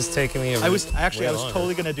 as this is taking me a I was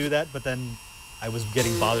totally going to do that, but then I was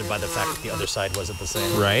getting bothered by the fact that the other side wasn't the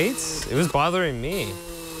same. Right? It was bothering me.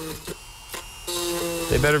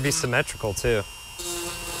 They better be symmetrical, too.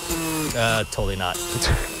 Totally not.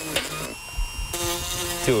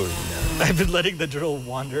 Dude, no. I've been letting the drill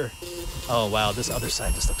wander. Oh, wow, this other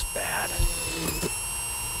side just looks bad.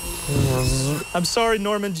 I'm sorry,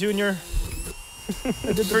 Norman Jr.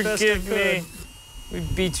 I did the best I could. Forgive me. We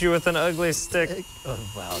beat you with an ugly stick. Oh,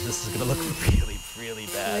 wow, this is going to look really, really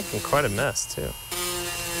bad. Making quite a mess, too.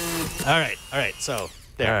 All right, so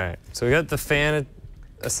there. All right, so we got the fan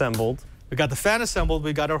assembled. We got the fan assembled,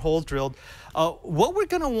 we got our holes drilled. What we're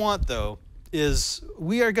gonna want though, is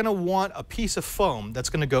we are gonna want a piece of foam that's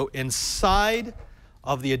gonna go inside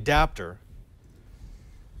of the adapter,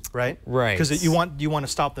 right? Right. Because you want to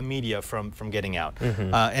stop the media from getting out.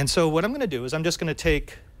 And so what I'm gonna do is I'm just gonna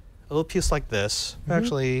take a little piece like this,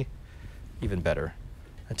 actually even better.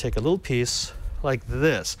 I take a little piece like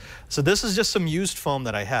this. So this is just some used foam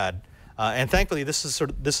that I had. And thankfully, this is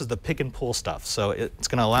the pick and pull stuff. So it's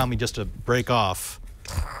going to allow me just to break off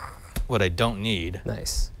what I don't need.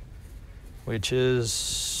 Nice. Which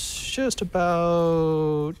is just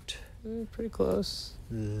about pretty close.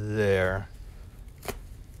 There.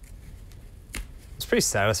 It's pretty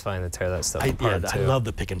satisfying to tear that stuff apart, I love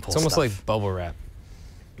the pick and pull stuff. It's almost like bubble wrap.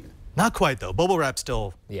 Not quite though. Bubble wrap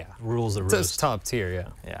still rules the roost. It's top tier,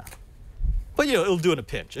 yeah. But you know, it'll do in a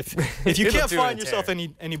pinch. If you can't find yourself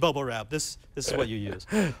any bubble wrap, this is what you use.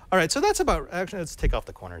 All right, so that's about. Actually, let's take off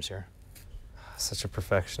the corners here. Such a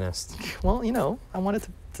perfectionist. Well, you know, I want it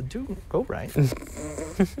to go right.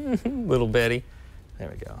 Little Betty. There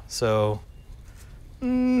we go. So,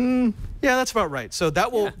 yeah, that's about right. So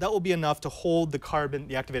that will be enough to hold the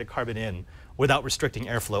activated carbon in without restricting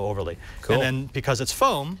airflow overly. Cool. And then because it's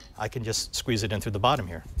foam, I can just squeeze it in through the bottom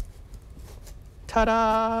here.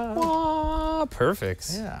 Ta-da! Oh,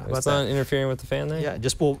 perfect. Yeah, It's not interfering with the fan there? Yeah,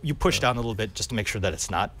 just you push down a little bit just to make sure that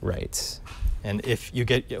it's not. Right. And if you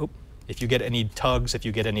get any tugs, if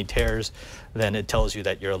you get any tears, then it tells you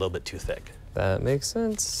that you're a little bit too thick. That makes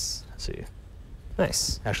sense. Let's see.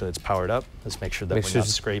 Nice. Actually, it's powered up. Let's make sure that we're not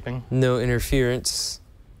scraping. No interference.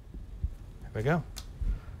 There we go.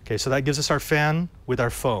 Okay, so that gives us our fan with our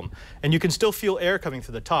foam. And you can still feel air coming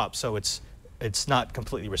through the top, so it's not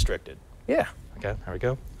completely restricted. Yeah. Okay, there we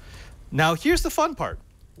go. Now here's the fun part.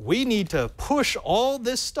 We need to push all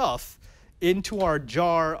this stuff into our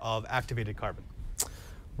jar of activated carbon.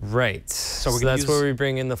 Right. So that's where we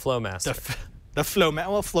bring in the Flow Master. The Flow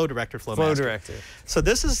Director. Flow Director. So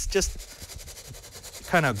this is just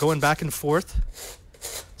kind of going back and forth.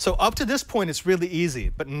 So up to this point, it's really easy.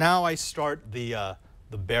 But now I start the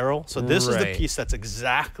barrel. So this is the piece that's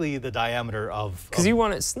exactly the diameter of. Because you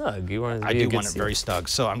want it snug. You want it to be I do want it very snug.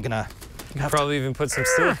 So I'm gonna. You probably even put some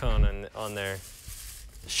silicone on there.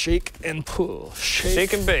 Shake and pull.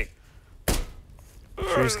 Shake and bake.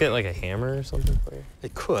 Should we just get like a hammer or something for you?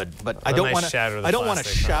 It could, but I don't want to shatter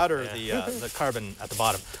the carbon at the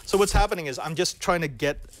bottom. So what's happening is I'm just trying to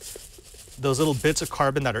get those little bits of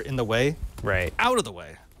carbon that are in the way out of the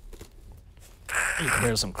way. You can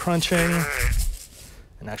hear some crunching.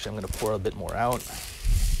 And actually, I'm going to pour a bit more out.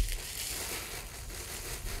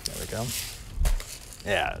 There we go.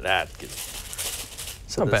 Yeah, that good.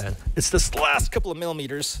 So not bad. It's this last couple of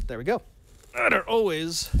millimeters. There we go. That are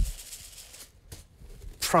always.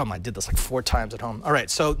 Problem, I did this like 4 times at home. All right,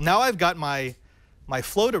 so now I've got my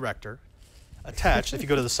flow director attached. If you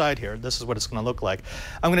go to the side here, this is what it's going to look like.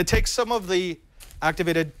 I'm going to take some of the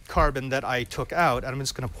activated carbon that I took out, and I'm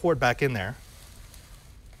just going to pour it back in there.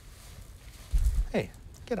 Hey,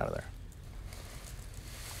 get out of there.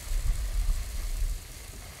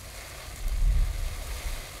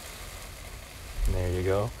 And there you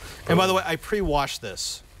go. And by the way, I pre-washed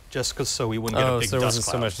this just so we wouldn't get a big dust cloud. Oh, so there wasn't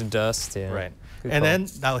so much dust, yeah. Right. And then,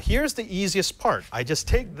 now here's the easiest part. I just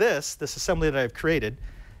take this assembly that I've created,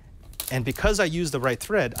 and because I use the right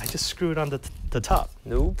thread, I just screw it on the top.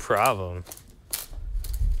 No problem.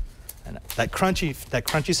 And that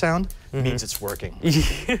crunchy sound means it's working.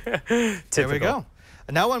 There we go.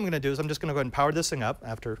 And now what I'm going to do is I'm just going to go ahead and power this thing up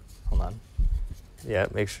after, hold on. Yeah,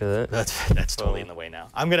 make sure that's totally in the way now.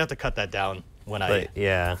 I'm going to have to cut that down when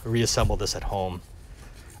I reassemble this at home.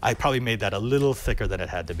 I probably made that a little thicker than it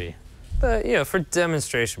had to be. But, you know, for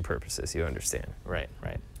demonstration purposes, you understand. Right,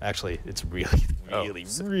 right. Actually, it's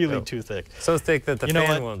really too thick. So thick that the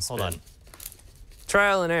fan won't spin. Hold on.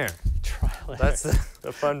 Trial and error. Trial and That's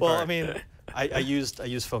the fun part. Well, I mean, I used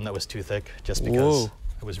foam that was too thick just because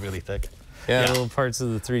it was really thick. Yeah, little parts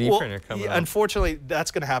of the 3D printer coming off. Unfortunately, that's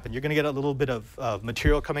going to happen. You're going to get a little bit of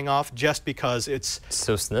material coming off just because it's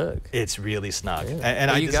so snug. It's really snug. Yeah. And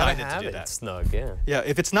I designed it to do that. that. Snug, yeah. Yeah,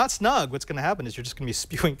 if it's not snug, what's going to happen is you're just going to be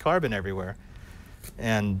spewing carbon everywhere.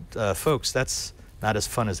 And folks, that's not as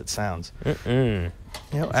fun as it sounds. You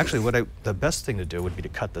know, actually, the best thing to do would be to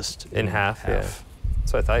cut this in half. Yeah,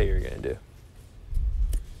 that's what I thought you were going to do.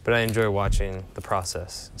 But I enjoy watching the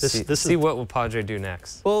process. See what will Padre do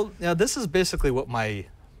next. Well, yeah, this is basically what my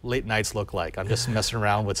late nights look like. I'm just messing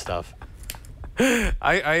around with stuff.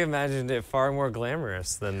 I imagined it far more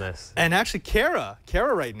glamorous than this. And actually, Kara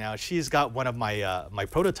right now, she's got one of my my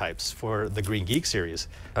prototypes for the Green Geek series.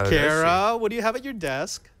 Oh, Kara, what do you have at your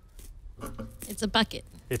desk? It's a bucket.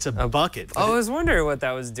 It's a bucket. Oh, I was wondering what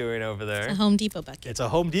that was doing over there. It's a Home Depot bucket. It's a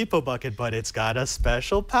Home Depot bucket, but it's got a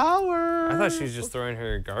special power. I thought she was just throwing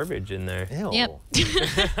her garbage in there. Ew. Yep.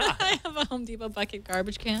 I have a Home Depot bucket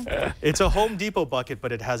garbage can. It's a Home Depot bucket,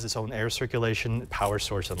 but it has its own air circulation, power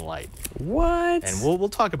source, and light. What? And we'll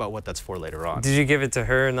talk about what that's for later on. Did you give it to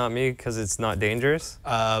her and not me because it's not dangerous?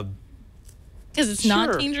 Because it's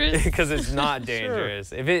not dangerous? Because it's not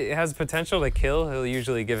dangerous. If it has potential to kill, he'll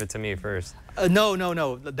usually give it to me first. No.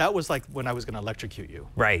 That was like when I was going to electrocute you.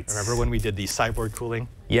 Right. Remember when we did the cyborg cooling?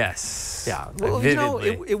 Yes. Yeah. Well, you know,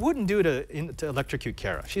 it wouldn't do to electrocute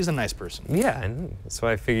Kara. She's a nice person. Yeah, and that's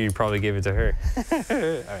why I figured you probably gave it to her.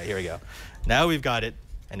 All right, here we go. Now we've got it,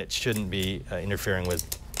 and it shouldn't be interfering with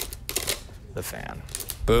the fan.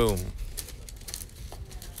 Boom.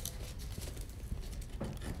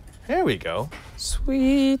 There we go.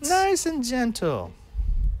 Sweet. Nice and gentle.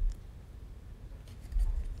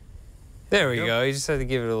 There we go. You just had to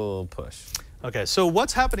give it a little push. Okay, so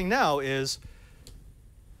what's happening now is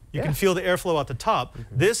you can feel the airflow at the top.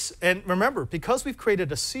 And remember, because we've created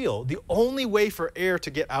a seal, the only way for air to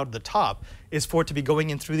get out of the top is for it to be going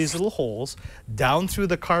in through these little holes, down through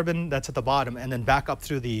the carbon that's at the bottom, and then back up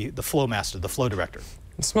through the flow master, the flow director.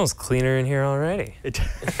 It smells cleaner in here already.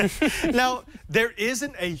 Now, there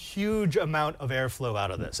isn't a huge amount of airflow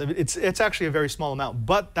out of this. I mean, it's actually a very small amount,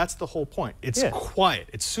 but that's the whole point. It's quiet.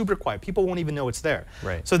 It's super quiet. People won't even know it's there.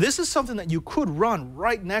 Right. So this is something that you could run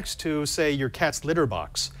right next to, say, your cat's litter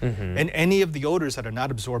box. And any of the odors that are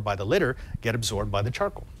not absorbed by the litter get absorbed by the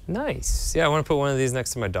charcoal. Nice. Yeah, I want to put one of these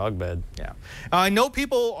next to my dog bed. Yeah. I know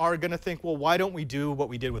people are going to think, well, why don't we do what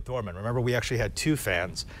we did with Norman? Remember, we actually had 2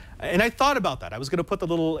 fans. And I thought about that. I was going to put the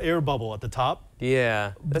little air bubble at the top.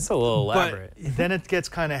 Yeah, that's a little elaborate. But then it gets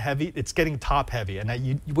kind of heavy. It's getting top heavy.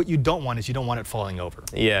 And what you don't want is you don't want it falling over.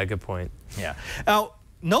 Yeah, good point. Yeah. Now,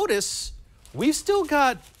 notice we've still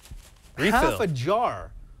got half a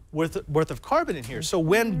jar worth of carbon in here. So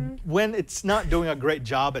when it's not doing a great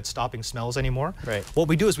job at stopping smells anymore, what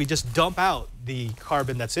we do is we just dump out the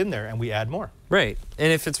carbon that's in there and we add more. Right.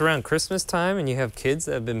 And if it's around Christmas time and you have kids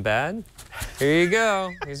that have been bad, here you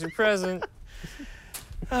go. Here's your present.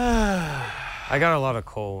 I got a lot of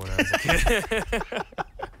coal when I was a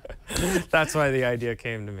kid. That's why the idea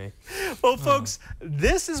came to me. Well, folks,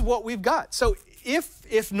 this is what we've got. So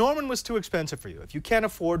if Norman was too expensive for you, if you can't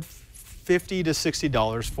afford $50 to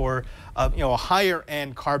 $60 for a higher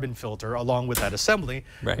end carbon filter along with that assembly,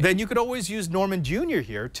 then you could always use Norman Jr.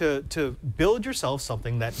 here to build yourself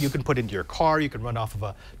something that you can put into your car. You can run off of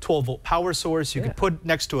a 12-volt power source. You can put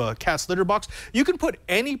next to a cat's litter box. You can put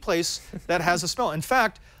any place that has a smell. In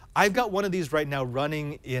fact, I've got one of these right now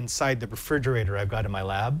running inside the refrigerator I've got in my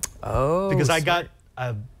lab. Oh, because I got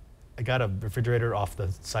a refrigerator off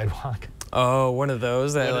the sidewalk. Oh, one of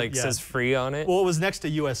those that says free on it? Well, it was next to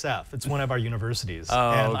USF. It's one of our universities.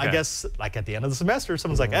 Oh, and okay. I guess like at the end of the semester,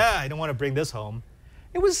 someone's like, I don't want to bring this home.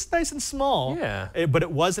 It was nice and small. Yeah. But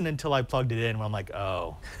it wasn't until I plugged it in where I'm like,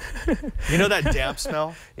 oh. You know that damp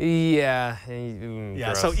smell? Yeah.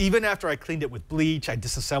 Yeah, gross. so even after I cleaned it with bleach, I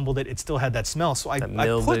disassembled it, it still had that smell. So I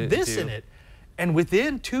put this in it, and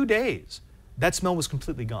within 2 days, that smell was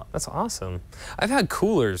completely gone. That's awesome. I've had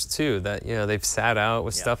coolers too that they've sat out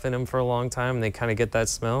with stuff in them for a long time and they kind of get that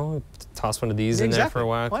smell. Toss one of these in there for a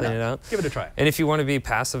while, clean it out. Give it a try. And if you want to be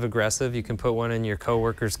passive aggressive, you can put one in your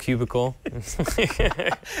coworker's cubicle.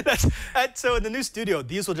 So in the new studio,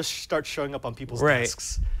 these will just start showing up on people's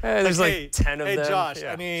desks. There's like 10 of them. Hey Josh,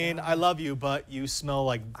 I mean, I love you, but you smell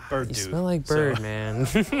like bird dude. You smell like bird, man.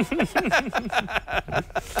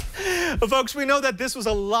 Well, folks, we know that this was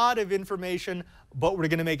a lot of information, but we're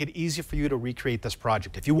going to make it easy for you to recreate this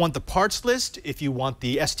project. If you want the parts list, if you want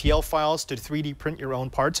the STL files to 3D print your own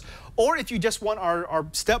parts, or if you just want our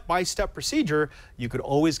step-by-step procedure, you could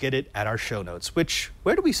always get it at our show notes,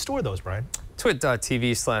 where do we store those, Brian?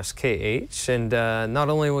 twit.tv/KH, and not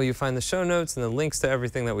only will you find the show notes and the links to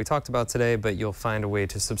everything that we talked about today, but you'll find a way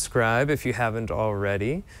to subscribe if you haven't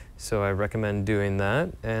already. So I recommend doing that.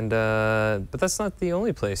 And but that's not the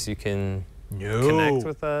only place you can connect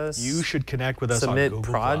with us. You should connect with us on Submit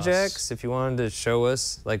Google+. projects. If you wanted to show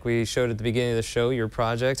us, like we showed at the beginning of the show, your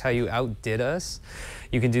project, how you outdid us,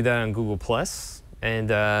 you can do that on Google+.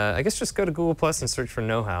 And I guess just go to Google+ and search for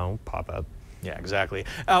know-how, pop up. Yeah, exactly.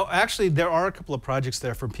 Actually, there are a couple of projects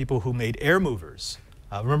there from people who made air movers.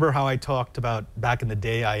 Remember how I talked about back in the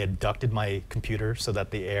day I had ducted my computer so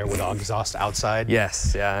that the air would exhaust outside?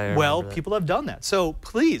 Yes, yeah. Well, people have done that. So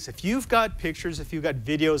please, if you've got pictures, if you've got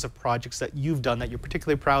videos of projects that you've done that you're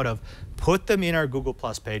particularly proud of, put them in our Google+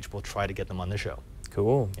 page. We'll try to get them on the show.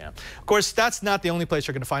 Cool. Yeah. Of course, that's not the only place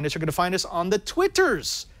you're going to find us. You're going to find us on the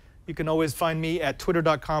Twitters. You can always find me at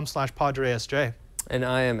twitter.com/PadreSJ. And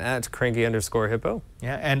I am at cranky_hippo.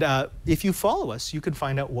 Yeah, and if you follow us, you can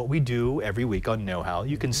find out what we do every week on Know-How.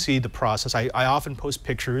 You can see the process. I often post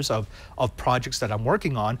pictures of projects that I'm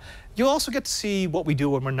working on. You'll also get to see what we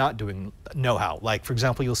do when we're not doing Know-How. Like, for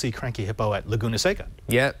example, you'll see Cranky Hippo at Laguna Seca.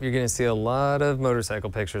 Yep, you're going to see a lot of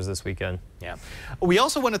motorcycle pictures this weekend. Yeah. We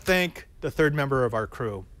also want to thank the third member of our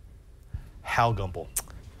crew, Hal Gumble.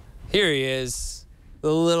 Here he is,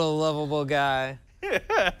 the little lovable guy.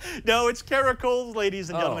 No, it's Kara Cole,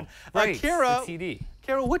 ladies and gentlemen. Right, Kara, the TD.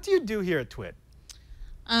 Kara, what do you do here at TWiT?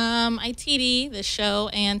 I TD the show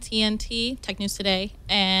and TNT, Tech News Today,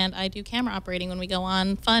 and I do camera operating when we go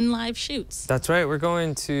on fun live shoots. That's right. We're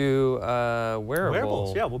going to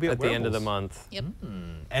Wearables. Yeah, we'll be at the end of the month. Yep.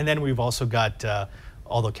 And then we've also got,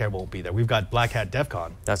 although Kara won't be there, we've got Black Hat DEF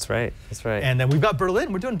CON. That's right. That's right. And then we've got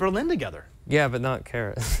Berlin. We're doing Berlin together. Yeah, but not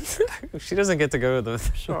Kara. She doesn't get to go to the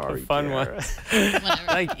fun ones.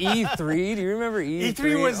 Like E3. Do you remember E3?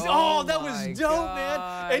 E3 was, that was dope,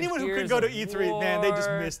 man. Anyone who could go to E3, man, they just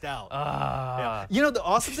missed out. Yeah. You know, the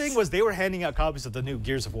awesome thing was they were handing out copies of the new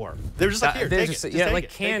Gears of War. They were just like, here, take it. Yeah, like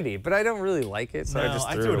candy. But I don't really like it, so I just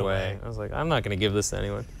threw it away. I was like, I'm not going to give this to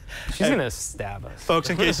anyone. She's going to stab us. Folks,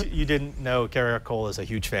 in case you didn't know, Carrie Cole is a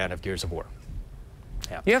huge fan of Gears of War.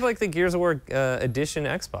 Yeah. You have like the Gears of War edition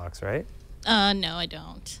Xbox, right? No, I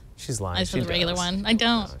don't. She's lying. I just have the regular one. I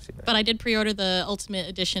don't. No, but I did pre-order the Ultimate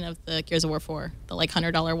Edition of the Gears of War 4, the like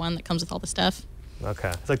 $100 one that comes with all the stuff. Okay.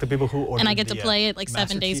 It's like the people who ordered and I get to play it like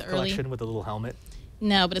 7 days early. With a little helmet.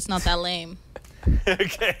 No, but it's not that lame.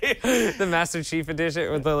 Okay. The Master Chief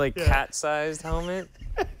Edition with the like cat-sized helmet.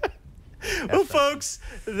 Well, folks,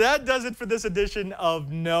 that does it for this edition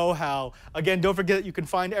of Know How. Again, don't forget you can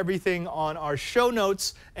find everything on our show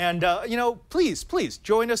notes. And, you know, please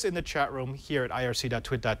join us in the chat room here at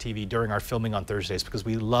irc.twit.tv during our filming on Thursdays, because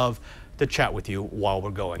we love to chat with you while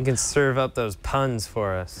we're going. You can serve up those puns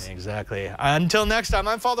for us. Exactly. Until next time,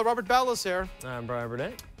 I'm Father Robert Ballas. I'm Brian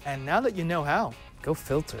Burnett. And now that you know how, go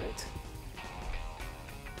filter it.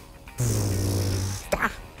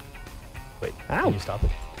 Wait, can you stop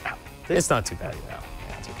it? Ow. It's not too bad. No,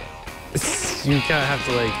 that's okay. You kind of have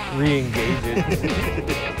to like re-engage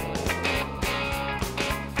it.